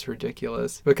time, and it's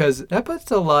ridiculous because that puts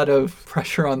a lot of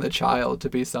pressure on the child to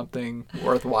be something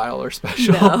worthwhile or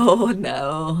special.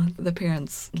 No. The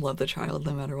parents love the child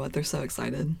no matter what. They're so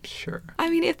excited. Sure. I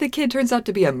mean, if the kid turns out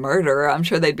to be a murderer, I'm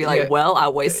sure they'd be like, well, I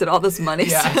wasted all this money.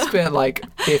 Yeah, I spent like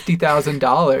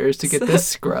 $50,000 to get this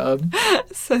scrub.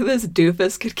 So this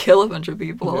doofus could kill a bunch of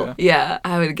people. Yeah,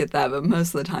 I would get that, but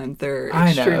most of the time they're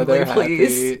extremely they're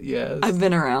pleased. Happy. Yes. I've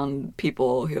been around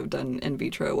people who have done in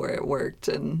vitro where it worked,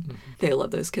 and they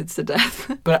love those kids to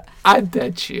death. But I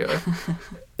bet you,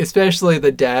 especially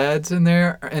the dads in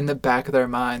there, in the back of their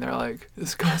mind, they're like,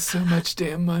 this costs so much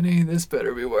damn money, this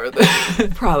better be worth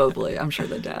it. Probably. I'm sure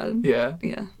the dad. Yeah.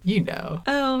 Yeah. You know.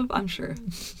 Oh, I'm sure.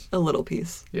 A little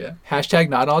piece. Yeah. Hashtag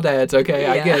not all dads. Okay,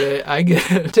 I get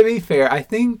it. To be fair, I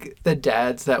think the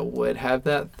dads that would have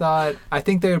that thought, I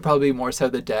think they would probably be more so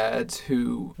the dads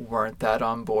who weren't that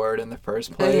on board in the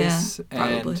first place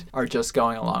and are just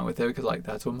going along with it because, like,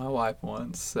 that's what my wife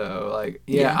wants. So, like,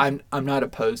 I'm not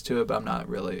opposed to it, but I'm not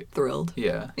really thrilled.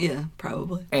 Yeah. Yeah,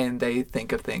 probably. And they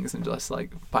think of things in just,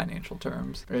 like, financial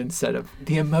terms instead of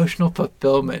the emotional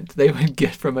fulfillment they would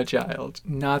get from a child.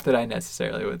 Not that I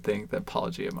necessarily would think that Paul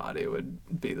Giamatti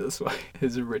would be this way,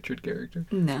 his Richard character.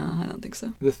 No, I don't think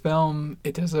so. The film,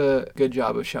 it does a good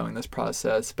job of showing this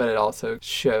process, but it also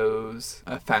shows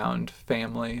a found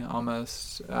family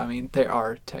almost. I mean, they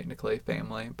are technically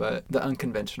family, but the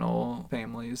unconventional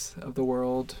families of the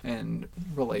world and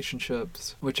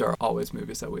relationships, which are always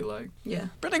movies that we like. Yeah.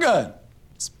 Pretty good.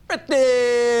 It's pretty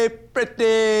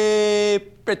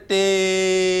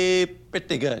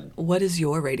good. What is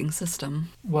your rating system?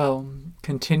 Well,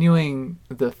 continuing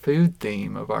the food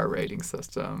theme of our rating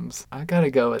systems, I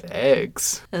gotta go with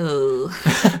eggs. Oh.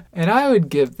 And I would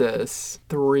give this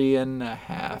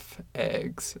 3.5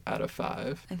 eggs out of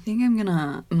 5. I think I'm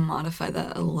gonna modify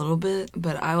that a little bit,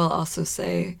 but I will also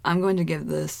say I'm going to give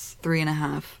this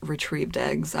 3.5 retrieved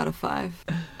eggs out of 5.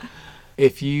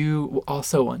 If you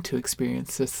also want to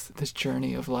experience this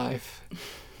journey of life,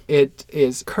 it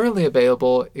is currently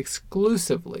available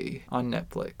exclusively on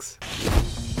Netflix.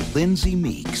 Lindsay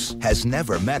Meeks has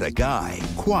never met a guy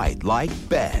quite like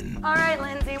Ben. All right,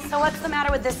 Lindsay, so what's the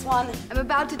matter with this one? I'm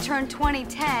about to turn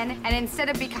 2010, and instead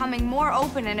of becoming more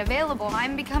open and available,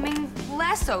 I'm becoming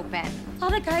less open. All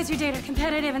the guys you date are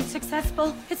competitive and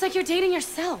successful. It's like you're dating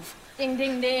yourself. Ding,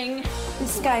 ding, ding.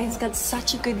 This guy has got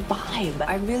such a good vibe.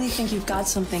 I really think you've got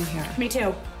something here. Me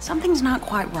too. Something's not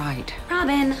quite right.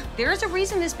 Robin, there's a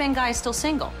reason this Ben guy is still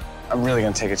single. I'm really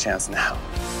gonna take a chance now.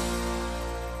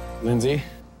 Lindsay,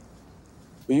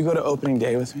 will you go to opening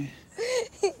day with me?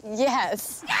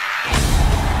 Yes.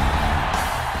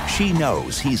 She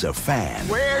knows he's a fan.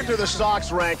 Where do the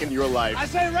Sox rank in your life? I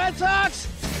say Red Sox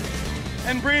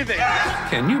and breathing.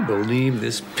 Can you believe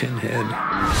this pinhead?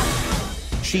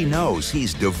 She knows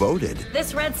he's devoted.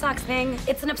 This Red Sox thing,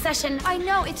 it's an obsession. I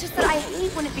know, it's just that I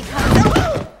hate when it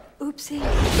becomes... Oopsie.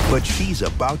 But she's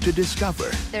about to discover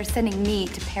They're sending me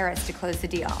to Paris to close the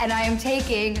deal. And I am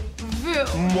taking Vu.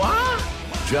 What?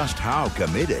 just how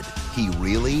committed he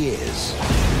really is.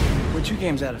 We're 2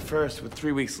 games out of first with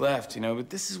 3 weeks left, but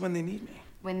this is when they need me.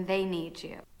 When they need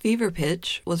you. Fever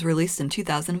Pitch was released in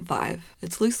 2005.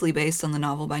 It's loosely based on the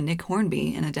novel by Nick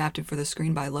Hornby and adapted for the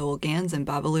screen by Lowell Gans and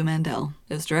Babalu Mandel.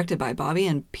 It was directed by Bobby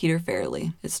and Peter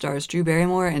Farrelly. It stars Drew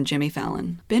Barrymore and Jimmy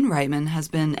Fallon. Ben Reitman has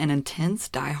been an intense,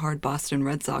 die-hard Boston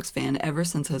Red Sox fan ever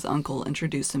since his uncle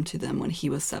introduced him to them when he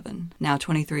was 7. Now,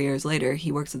 23 years later,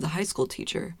 he works as a high school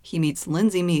teacher. He meets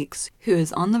Lindsay Meeks, who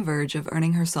is on the verge of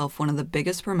earning herself one of the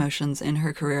biggest promotions in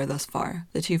her career thus far.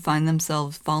 The two find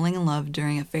themselves falling in love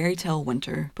during a fairy tale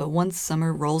winter. But once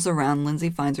summer rolls around, Lindsay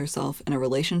finds herself in a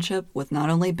relationship with not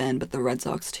only Ben, but the Red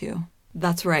Sox too.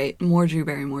 That's right, more Drew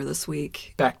Barrymore this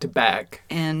week. Back to back.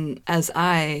 And as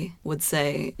I would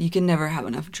say, you can never have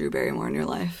enough Drew Barrymore in your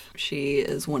life. She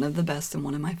is one of the best and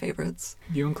one of my favorites.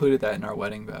 You included that in our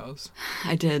wedding vows.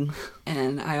 I did.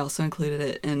 And I also included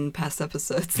it in past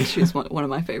episodes. She's one of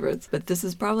my favorites. But this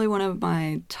is probably one of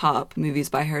my top movies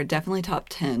by her. Definitely top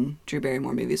 10 Drew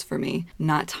Barrymore movies for me.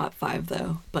 Not top 5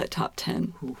 though, but top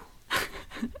 10.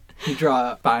 You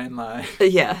draw a fine line.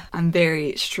 Yeah, I'm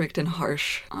very strict and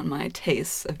harsh on my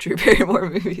tastes of Drew Barrymore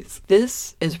movies.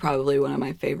 This is probably one of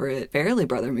my favorite Farrelly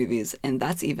Brother movies, and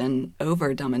that's even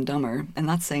over Dumb and Dumber. And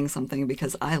that's saying something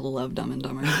because I love Dumb and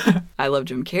Dumber. I love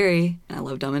Jim Carrey, and I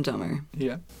love Dumb and Dumber.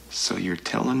 Yeah. So you're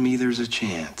telling me there's a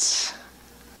chance?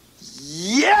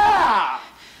 Yeah!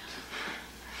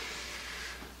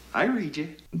 I read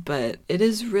you. But it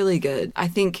is really good. I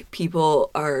think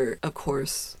people are, of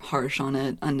course, harsh on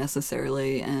it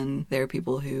unnecessarily, and there are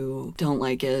people who don't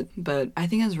like it, but I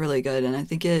think it's really good, and I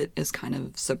think it is kind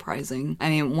of surprising. I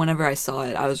mean, whenever I saw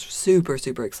it, I was super,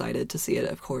 super excited to see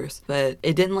it, of course, but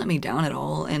it didn't let me down at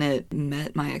all, and it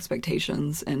met my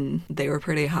expectations, and they were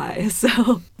pretty high,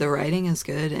 so the writing is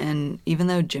good, and even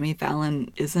though Jimmy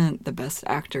Fallon isn't the best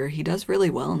actor, he does really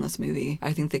well in this movie.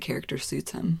 I think the character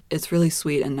suits him. It's really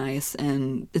sweet and nice,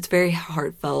 and it's very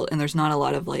heartfelt, and there's not a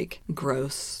lot of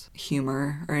gross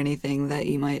humor or anything that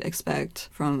you might expect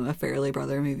from a Farrelly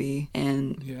Brother movie.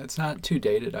 And yeah, it's not too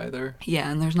dated either. Yeah,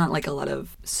 and there's not a lot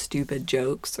of stupid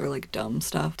jokes or dumb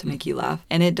stuff to make you laugh.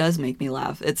 And it does make me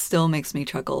laugh. It still makes me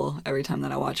chuckle every time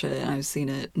that I watch it, and I've seen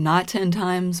it not 10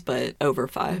 times, but over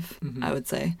 5, I would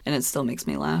say. And it still makes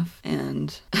me laugh.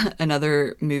 And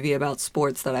another movie about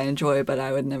sports that I enjoy, but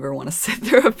I would never want to sit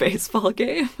through a baseball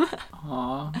game.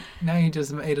 Aw, now you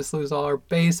just made us lose all our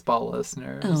baseball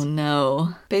listeners. Oh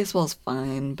no. Baseball's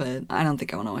fine, but I don't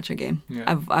think I want to watch a game.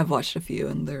 Yeah. I've watched a few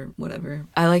and they're whatever.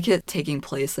 I like it taking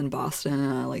place in Boston,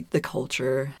 and I like the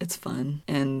culture. It's fun.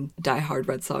 And diehard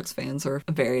Red Sox fans are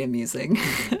very amusing.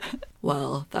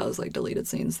 Well, that was deleted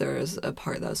scenes. There was a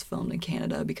part that was filmed in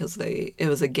Canada because it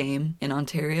was a game in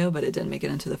Ontario, but it didn't make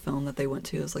it into the film that they went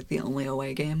to. It was the only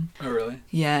away game. Oh, really?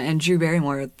 Yeah, and Drew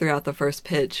Barrymore threw out the first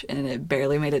pitch and it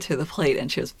barely made it to the plate,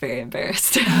 and she was very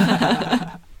embarrassed.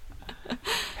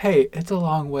 Hey, it's a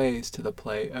long ways to the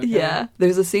plate. Okay? Yeah.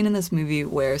 There's a scene in this movie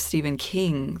where Stephen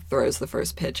King throws the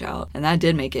first pitch out, and that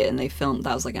did make it, and they filmed,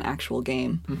 that was an actual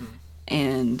game. Mm-hmm.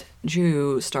 And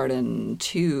Drew starred in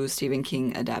 2 Stephen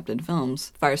King adapted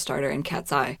films, Firestarter and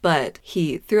Cat's Eye. But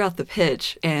he threw out the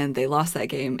pitch, and they lost that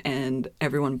game, and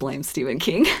everyone blames Stephen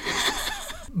King.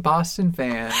 Boston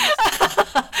fans,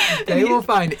 they will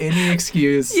find any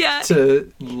excuse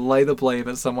to lay the blame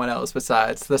at someone else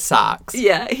besides the Sox.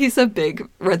 Yeah, he's a big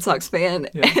Red Sox fan,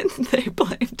 and they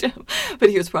blamed him.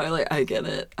 But he was probably I get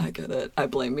it, I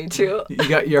blame me too. You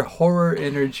got your horror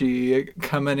energy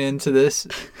coming into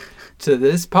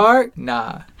this part?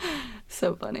 Nah.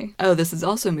 So funny. Oh, this is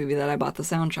also a movie that I bought the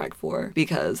soundtrack for,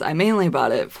 because I mainly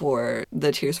bought it for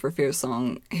the Tears for Fears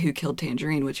song, Who Killed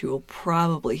Tangerine, which you will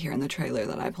probably hear in the trailer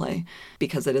that I play,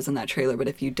 because it is in that trailer, but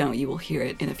if you don't, you will hear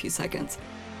it in a few seconds.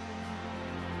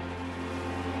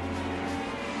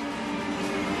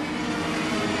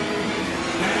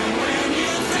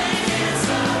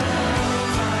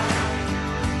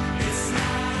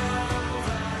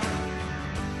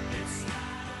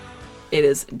 It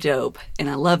is dope, and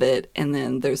I love it. And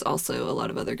then there's also a lot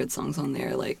of other good songs on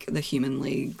there, like the Human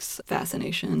League's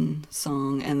Fascination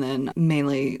song, and then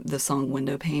mainly the song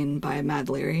Window Pane by Mad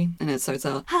Larry. And it starts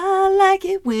out, I like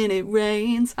it when it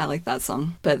rains. I like that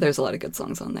song, but there's a lot of good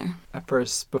songs on there. At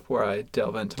first, before I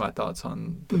delve into my thoughts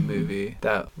on the movie,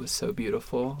 that was so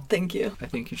beautiful. Thank you. I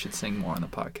think you should sing more on the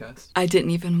podcast. I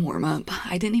didn't even warm up.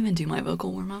 I didn't even do my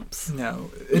vocal warm-ups.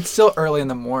 No, it's still early in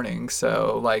the morning,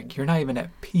 so like you're not even at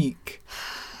peak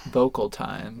vocal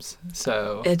times.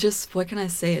 So it just, what can I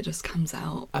say? It just comes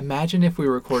out. Imagine if we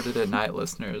recorded at night,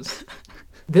 listeners.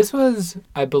 This was,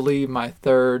 I believe, my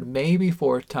third, maybe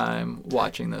fourth time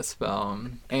watching this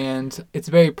film, and it's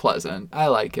very pleasant. I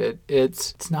like it.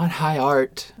 It's not high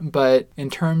art, but in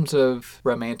terms of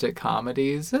romantic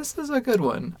comedies, this is a good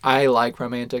one. I like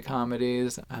romantic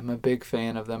comedies. I'm a big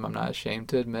fan of them. I'm not ashamed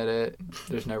to admit it.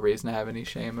 There's no reason to have any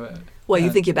shame of it. What,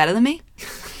 you think you're better than me?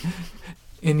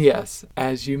 And yes,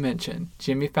 as you mentioned,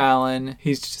 Jimmy Fallon,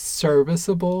 he's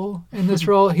serviceable in this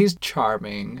role. He's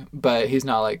charming, but he's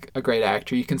not like a great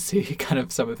actor. You can see kind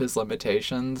of some of his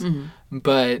limitations,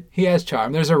 but he has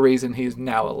charm. There's a reason he's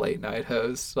now a late night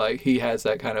host. Like, he has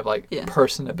that kind of like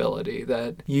personability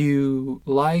that you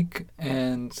like,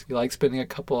 and you like spending a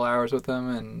couple hours with him,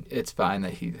 and it's fine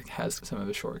that he has some of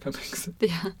his shortcomings.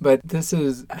 Yeah. But this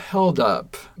is held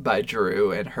up by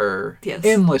Drew and her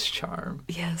endless charm.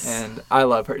 Yes. And I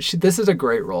love her. This is a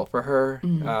great role for her.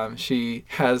 She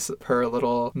has her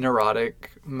little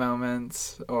neurotic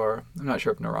moments, or I'm not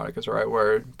sure if neurotic is the right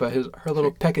word, but her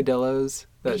little peccadillos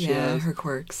that she has. Her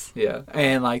quirks. Yeah.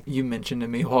 And like you mentioned to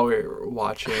me while we were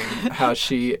watching how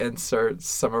she inserts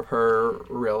some of her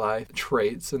real life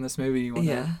traits in this movie.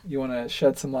 You want to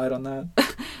shed some light on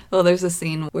that? Well, there's a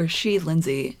scene where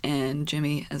Lindsay, and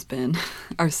Jimmy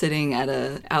are sitting at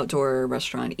a outdoor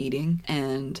restaurant eating,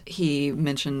 and he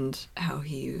mentioned how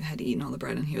he had eaten all the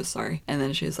bread and he was sorry. And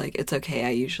then she was like, it's okay, I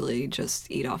usually just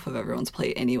eat off of everyone's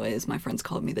plate anyways. My friends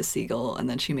called me the seagull. And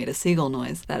then she made a seagull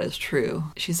noise. That is true.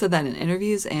 She said that in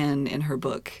interviews and in her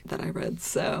book that I read.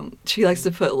 So she likes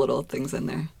to put little things in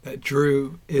there. That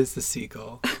Drew is the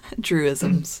seagull.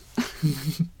 Druisms.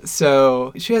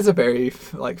 So she has a very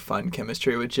fun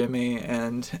chemistry with Jimmy,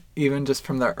 and even just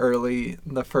from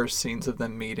the first scenes of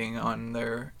them meeting on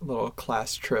their little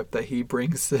class trip that he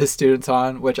brings his students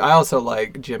on, which I also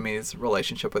like Jimmy's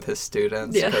relationship with his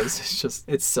students because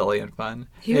it's silly and fun.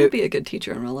 He would be a good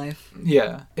teacher in real life.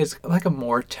 Yeah. It's like a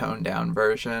more toned down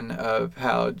version of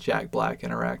how Jack Black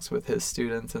interacts with his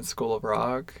students in School of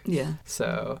Rock. Yeah.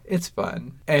 So it's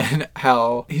fun. And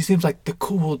how he seems like the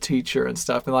cool teacher and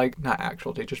stuff, and like not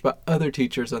actual teachers, but other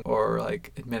teachers or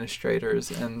like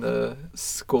administrators in the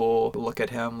school look at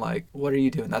him like, what are you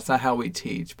doing? That's not how we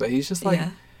teach. But he's just like,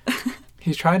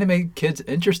 he's trying to make kids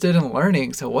interested in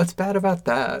learning. So what's bad about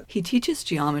that? He teaches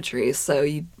geometry, so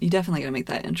you definitely gotta make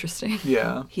that interesting.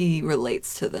 Yeah. He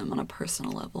relates to them on a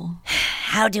personal level.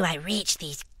 How do I reach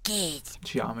these kids?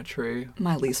 Geometry.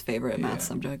 My least favorite math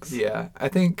subjects. Yeah. I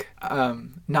think,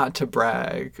 not to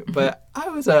brag, but I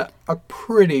was a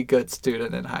pretty good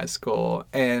student in high school,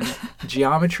 and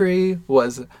geometry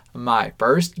was my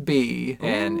first B,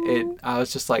 and I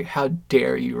was just like, how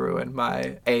dare you ruin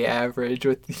my A average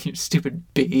with your stupid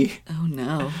B. Oh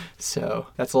no. So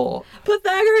that's a little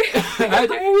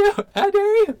Pythagorean. How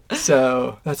dare you.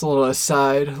 So that's a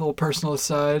little personal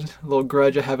aside, a little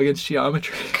grudge I have against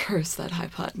geometry. Curse that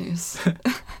hypotenuse.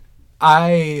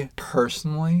 I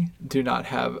personally do not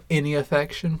have any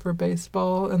affection for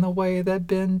baseball in the way that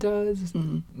Ben does,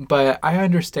 but I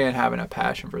understand having a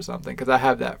passion for something because I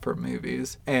have that for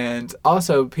movies. And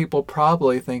also, people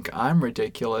probably think I'm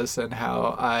ridiculous in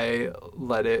how I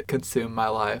let it consume my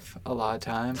life a lot of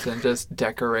times and just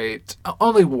decorate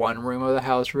only one room of the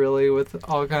house, really, with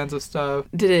all kinds of stuff.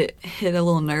 Did it hit a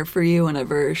little nerve for you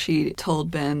whenever she told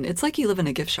Ben, it's like you live in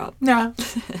a gift shop? No.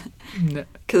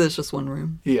 Because it's just one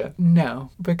room. Yeah.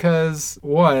 No, because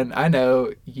one, I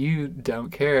know you don't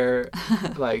care.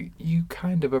 Like, you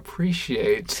kind of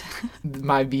appreciate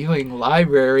my viewing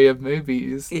library of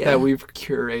movies that we've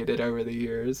curated over the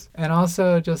years. And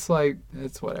also just like,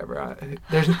 it's whatever.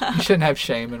 You shouldn't have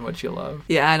shame in what you love.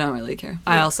 Yeah, I don't really care.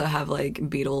 I also have like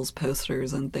Beatles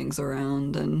posters and things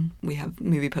around, and we have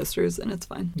movie posters, and it's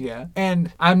fine. Yeah.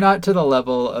 And I'm not to the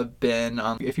level of Ben.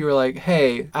 If you were like,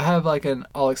 hey, I have like an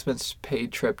all expense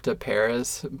paid trip to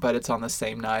Paris, but it's on the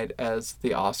same night as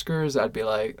the Oscars, I'd be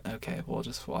like, okay, we'll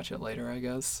just watch it later, I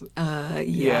guess.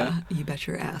 Yeah. You bet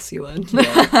your ass you would.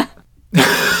 Yeah.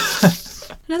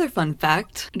 Another fun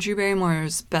fact, Drew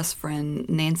Barrymore's best friend,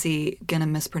 Nancy, gonna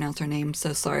mispronounce her name,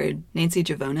 so sorry, Nancy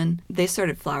Javonen, they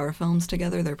started Flower Films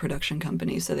together, their production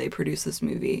company, so they produced this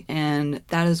movie. And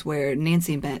that is where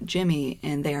Nancy met Jimmy,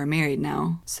 and they are married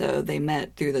now. So they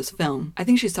met through this film. I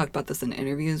think she's talked about this in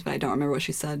interviews, but I don't remember what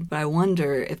she said. But I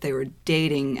wonder if they were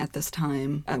dating at this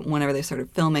time, whenever they started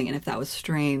filming, and if that was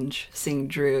strange, seeing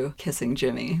Drew kissing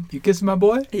Jimmy. You kissing my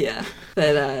boy? Yeah.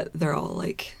 But they're all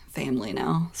like family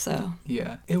now, so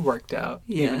yeah, it worked out.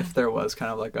 Yeah. Even if there was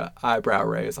kind of like a eyebrow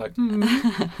raise, like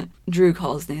Drew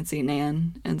calls Nancy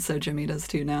Nan, and so Jimmy does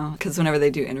too now, because whenever they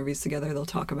do interviews together, they'll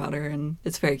talk about her, and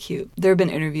it's very cute. There have been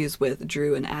interviews with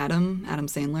Drew and Adam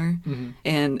Sandler,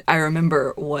 and I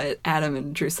remember what Adam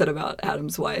and Drew said about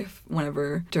Adam's wife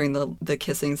whenever during the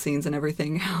kissing scenes and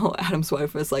everything, how Adam's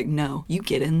wife was like, no, you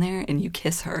get in there and you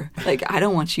kiss her. Like, I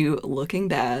don't want you looking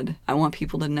bad. I want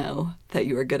people to know that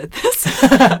you are good at this.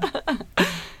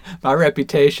 My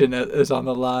reputation is on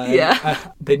the line.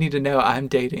 Yeah. They need to know I'm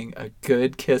dating a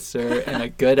good kisser and a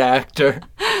good actor.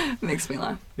 Makes me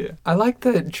laugh. Yeah. I like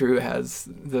that Drew has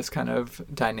this kind of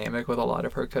dynamic with a lot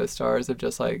of her co-stars of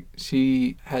just like,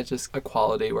 she has just a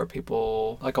quality where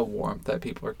people, like a warmth that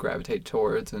people gravitate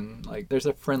towards, and like there's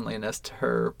a friendliness to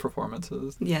her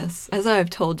performances. Yes. As I've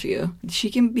told you,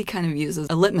 she can be kind of used as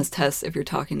a litmus test if you're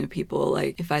talking to people.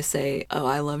 Like if I say, oh,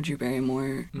 I love Drew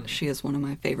Barrymore, she is one of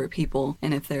my favorite people,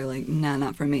 and if they're like, nah,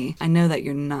 not for me, I know that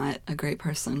you're not a great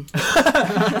person.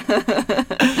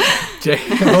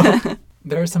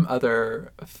 There are some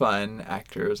other fun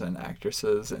actors and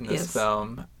actresses in this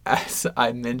film. As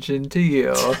I mentioned to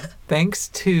you, thanks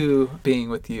to being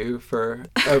with you for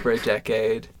over a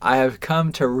decade, I have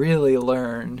come to really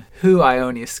learn who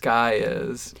Ione Skye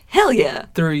is. Hell yeah!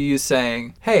 Through you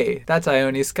saying, hey, that's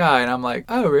Ione Skye. And I'm like,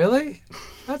 oh, really?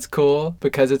 That's cool,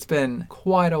 because it's been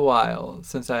quite a while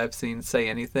since I have seen Say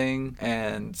Anything,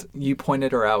 and you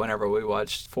pointed her out whenever we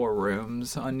watched 4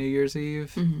 Rooms on New Year's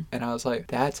Eve, and I was like,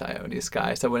 that's Ione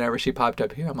Skye. So whenever she popped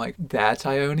up here, I'm like, that's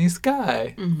Ione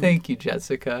Skye. Thank you,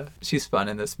 Jessica. She's fun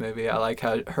in this movie. I like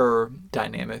how her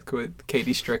dynamic with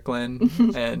Katie Strickland,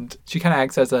 and she kind of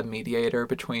acts as a mediator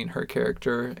between her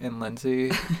character and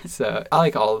Lindsay. So I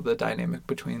like all of the dynamic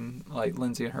between like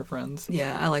Lindsay and her friends.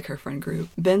 Yeah, I like her friend group.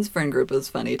 Ben's friend group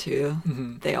is funny too.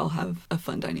 They all have a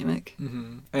fun dynamic.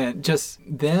 And just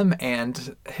them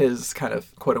and his kind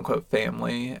of quote-unquote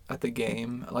family at the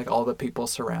game, like all the people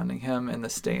surrounding him in the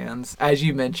stands. As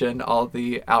you mentioned, all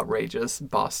the outrageous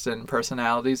Boston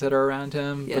personalities that are around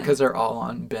him, because they're all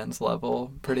on Ben's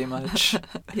level pretty much.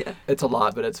 Yeah. It's a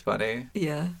lot, but it's funny.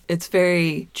 Yeah. It's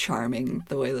very charming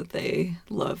the way that they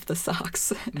love the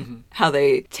Sox. How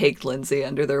they take Lindsay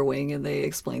under their wing and they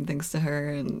explain things to her,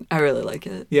 and I really like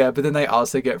it. Yeah, but then they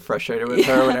also get frustrated with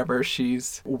her whenever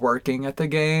she's working at the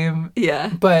game. Yeah.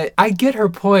 But I get her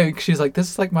point. She's like, this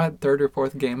is like my 3rd or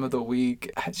 4th game of the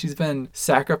week. She's been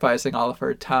sacrificing all of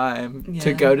her time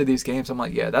to go to these games. I'm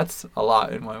like, yeah, that's a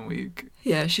lot in 1 week.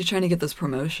 Yeah, she's trying to get this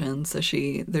promotion, so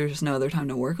there's no other time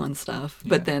to work on stuff.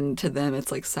 But then to them,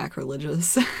 it's like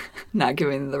sacrilegious. Not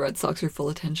giving the Red Sox your full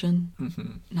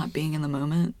attention. Not being in the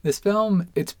moment. This film,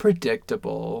 it's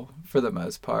predictable for the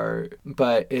most part,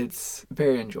 but it's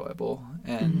very enjoyable.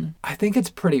 And I think it's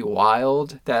pretty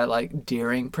wild that like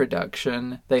during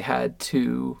production, they had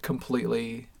to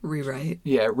completely rewrite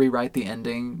the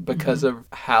ending because of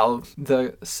how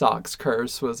the Sox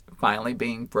curse was finally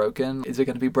being broken. Is it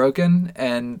going to be broken?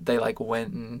 And they like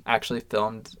went and actually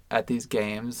filmed at these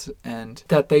games, and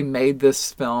that they made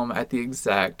this film at the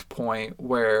exact point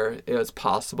where it was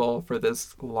possible for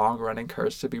this long running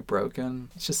curse to be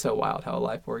broken. It's just so wild how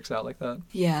life works out like that.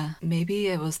 Yeah, maybe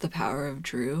it was the power of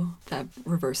Drew that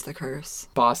reversed the curse.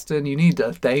 Boston, you need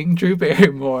to thank Drew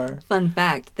Barrymore. Fun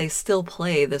fact, they still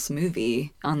play this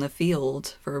movie on the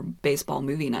field for baseball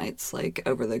movie nights, like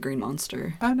over the Green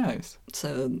Monster. Oh, nice.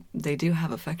 So they do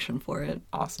have affection for it.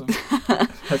 Awesome.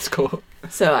 That's cool.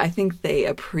 So I think they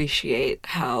appreciate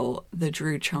how the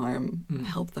Drew charm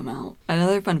helped them out.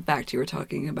 Another fun fact, you were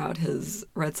talking about his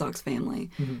Red Sox family.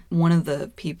 One of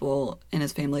the people in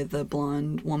his family, the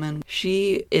blonde woman,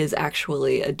 she is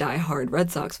actually a diehard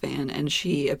Red Sox fan, and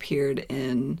she appeared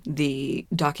in the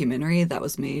documentary that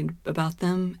was made about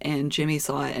them, and Jimmy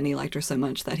saw it and he liked her so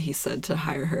much that he said to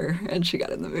hire her, and she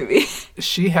got in the movie.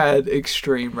 She had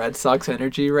extreme Red Sox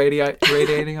energy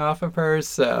radiating off of her,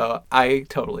 so I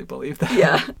totally believe that.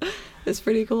 Yeah. It's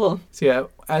pretty cool. So yeah,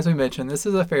 as we mentioned, this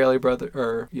is a Fairley Brothers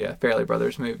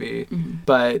movie,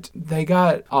 but they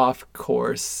got off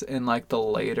course in like the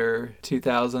later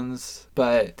 2000s,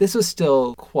 but this was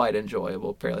still quite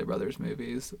enjoyable Fairley Brothers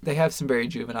movies. They have some very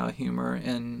juvenile humor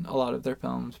in a lot of their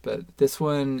films, but this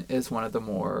one is one of the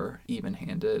more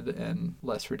even-handed and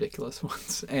less ridiculous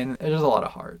ones, and there's a lot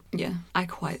of heart. Yeah, I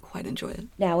quite enjoy it.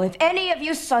 Now, if any of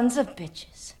you sons of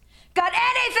bitches got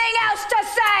anything else to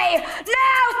say,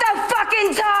 now's the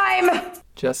fucking time!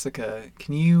 Jessica,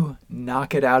 can you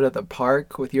knock it out of the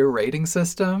park with your rating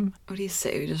system? What do you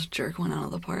say? We just jerk one out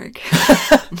of the park.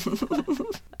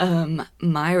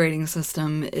 My rating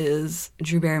system is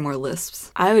Drew Barrymore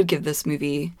lisps. I would give this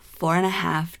movie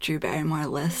 4.5 Drew Barrymore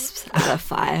lisps out of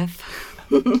 5.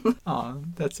 Aw,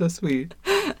 that's so sweet.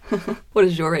 What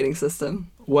is your rating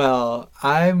system? Well,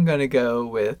 I'm going to go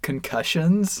with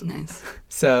concussions. Nice.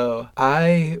 So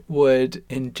I would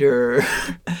endure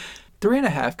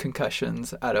 3.5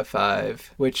 concussions out of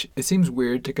 5, which it seems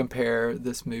weird to compare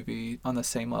this movie on the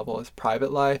same level as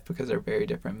Private Life because they're very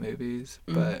different movies.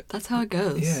 But that's how it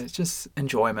goes. Yeah, it's just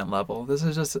enjoyment level. This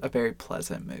is just a very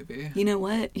pleasant movie. You know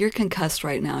what? You're concussed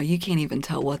right now. You can't even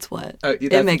tell what's what.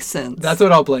 It makes sense. That's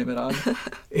what I'll blame it on.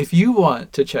 If you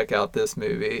want to check out this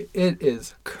movie, it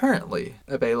is currently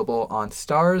available on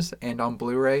Starz and on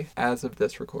Blu-ray as of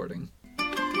this recording.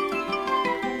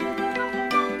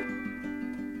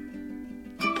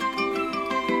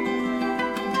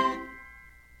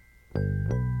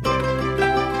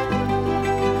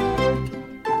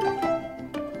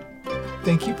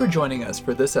 Thank you for joining us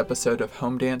for this episode of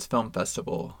Home Dance Film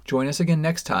Festival. Join us again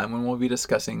next time when we'll be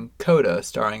discussing Coda,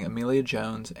 starring Emilia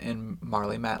Jones and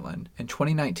Marlee Matlin, and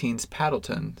 2019's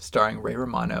Paddleton, starring Ray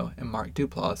Romano and Mark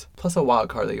Duplass, plus a wild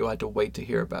card that you'll have to wait to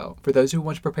hear about. For those who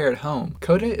want to prepare at home,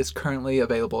 Coda is currently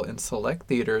available in select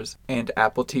theaters and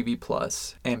Apple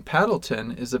TV+, and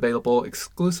Paddleton is available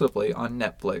exclusively on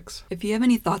Netflix. If you have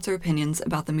any thoughts or opinions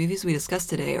about the movies we discussed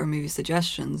today or movie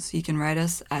suggestions, you can write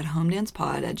us at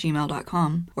homedancepod@gmail.com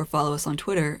or follow us on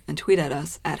Twitter and tweet at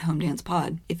us at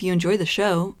homedancepod. If you enjoy the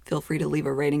show, feel free to leave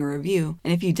a rating or review.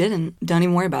 And if you didn't, don't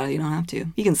even worry about it. You don't have to.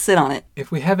 You can sit on it.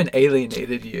 If we haven't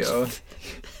alienated you,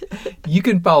 you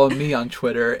can follow me on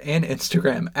Twitter and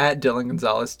Instagram at Dylan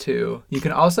Gonzalez 2. You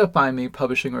can also find me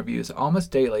publishing reviews almost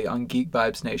daily on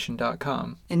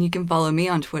geekvibesnation.com. And you can follow me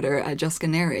on Twitter at Jessica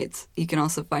Narrates. You can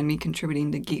also find me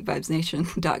contributing to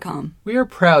geekvibesnation.com. We are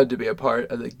proud to be a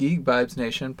part of the Geek Vibes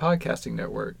Nation podcasting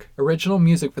network. Original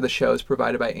music for the show is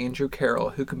provided by Andrew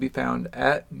Carroll, who can be found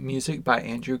at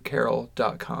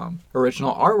musicbyandrewcarroll.com.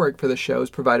 Original artwork for the show is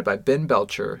provided by Ben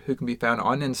Belcher, who can be found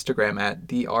on Instagram at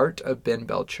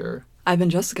theartofbenbelcher. I've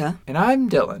been Jessica. And I'm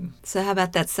Dylan. So how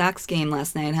about that Sox game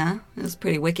last night, huh? It was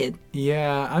pretty wicked.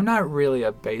 Yeah, I'm not really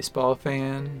a baseball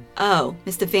fan. Oh,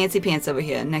 Mr. Fancy Pants over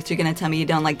here. Next you're gonna tell me you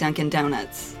don't like Dunkin'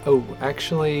 Donuts. Oh,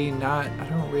 actually not. I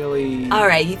don't really...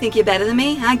 Alright, you think you're better than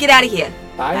me? Huh? Get out of here.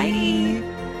 Bye. Bye.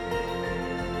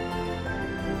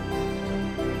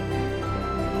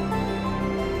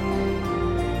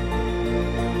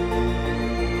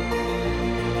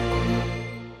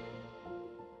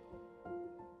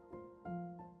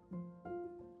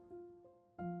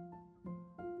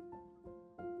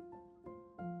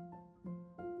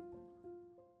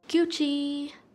 Gucci.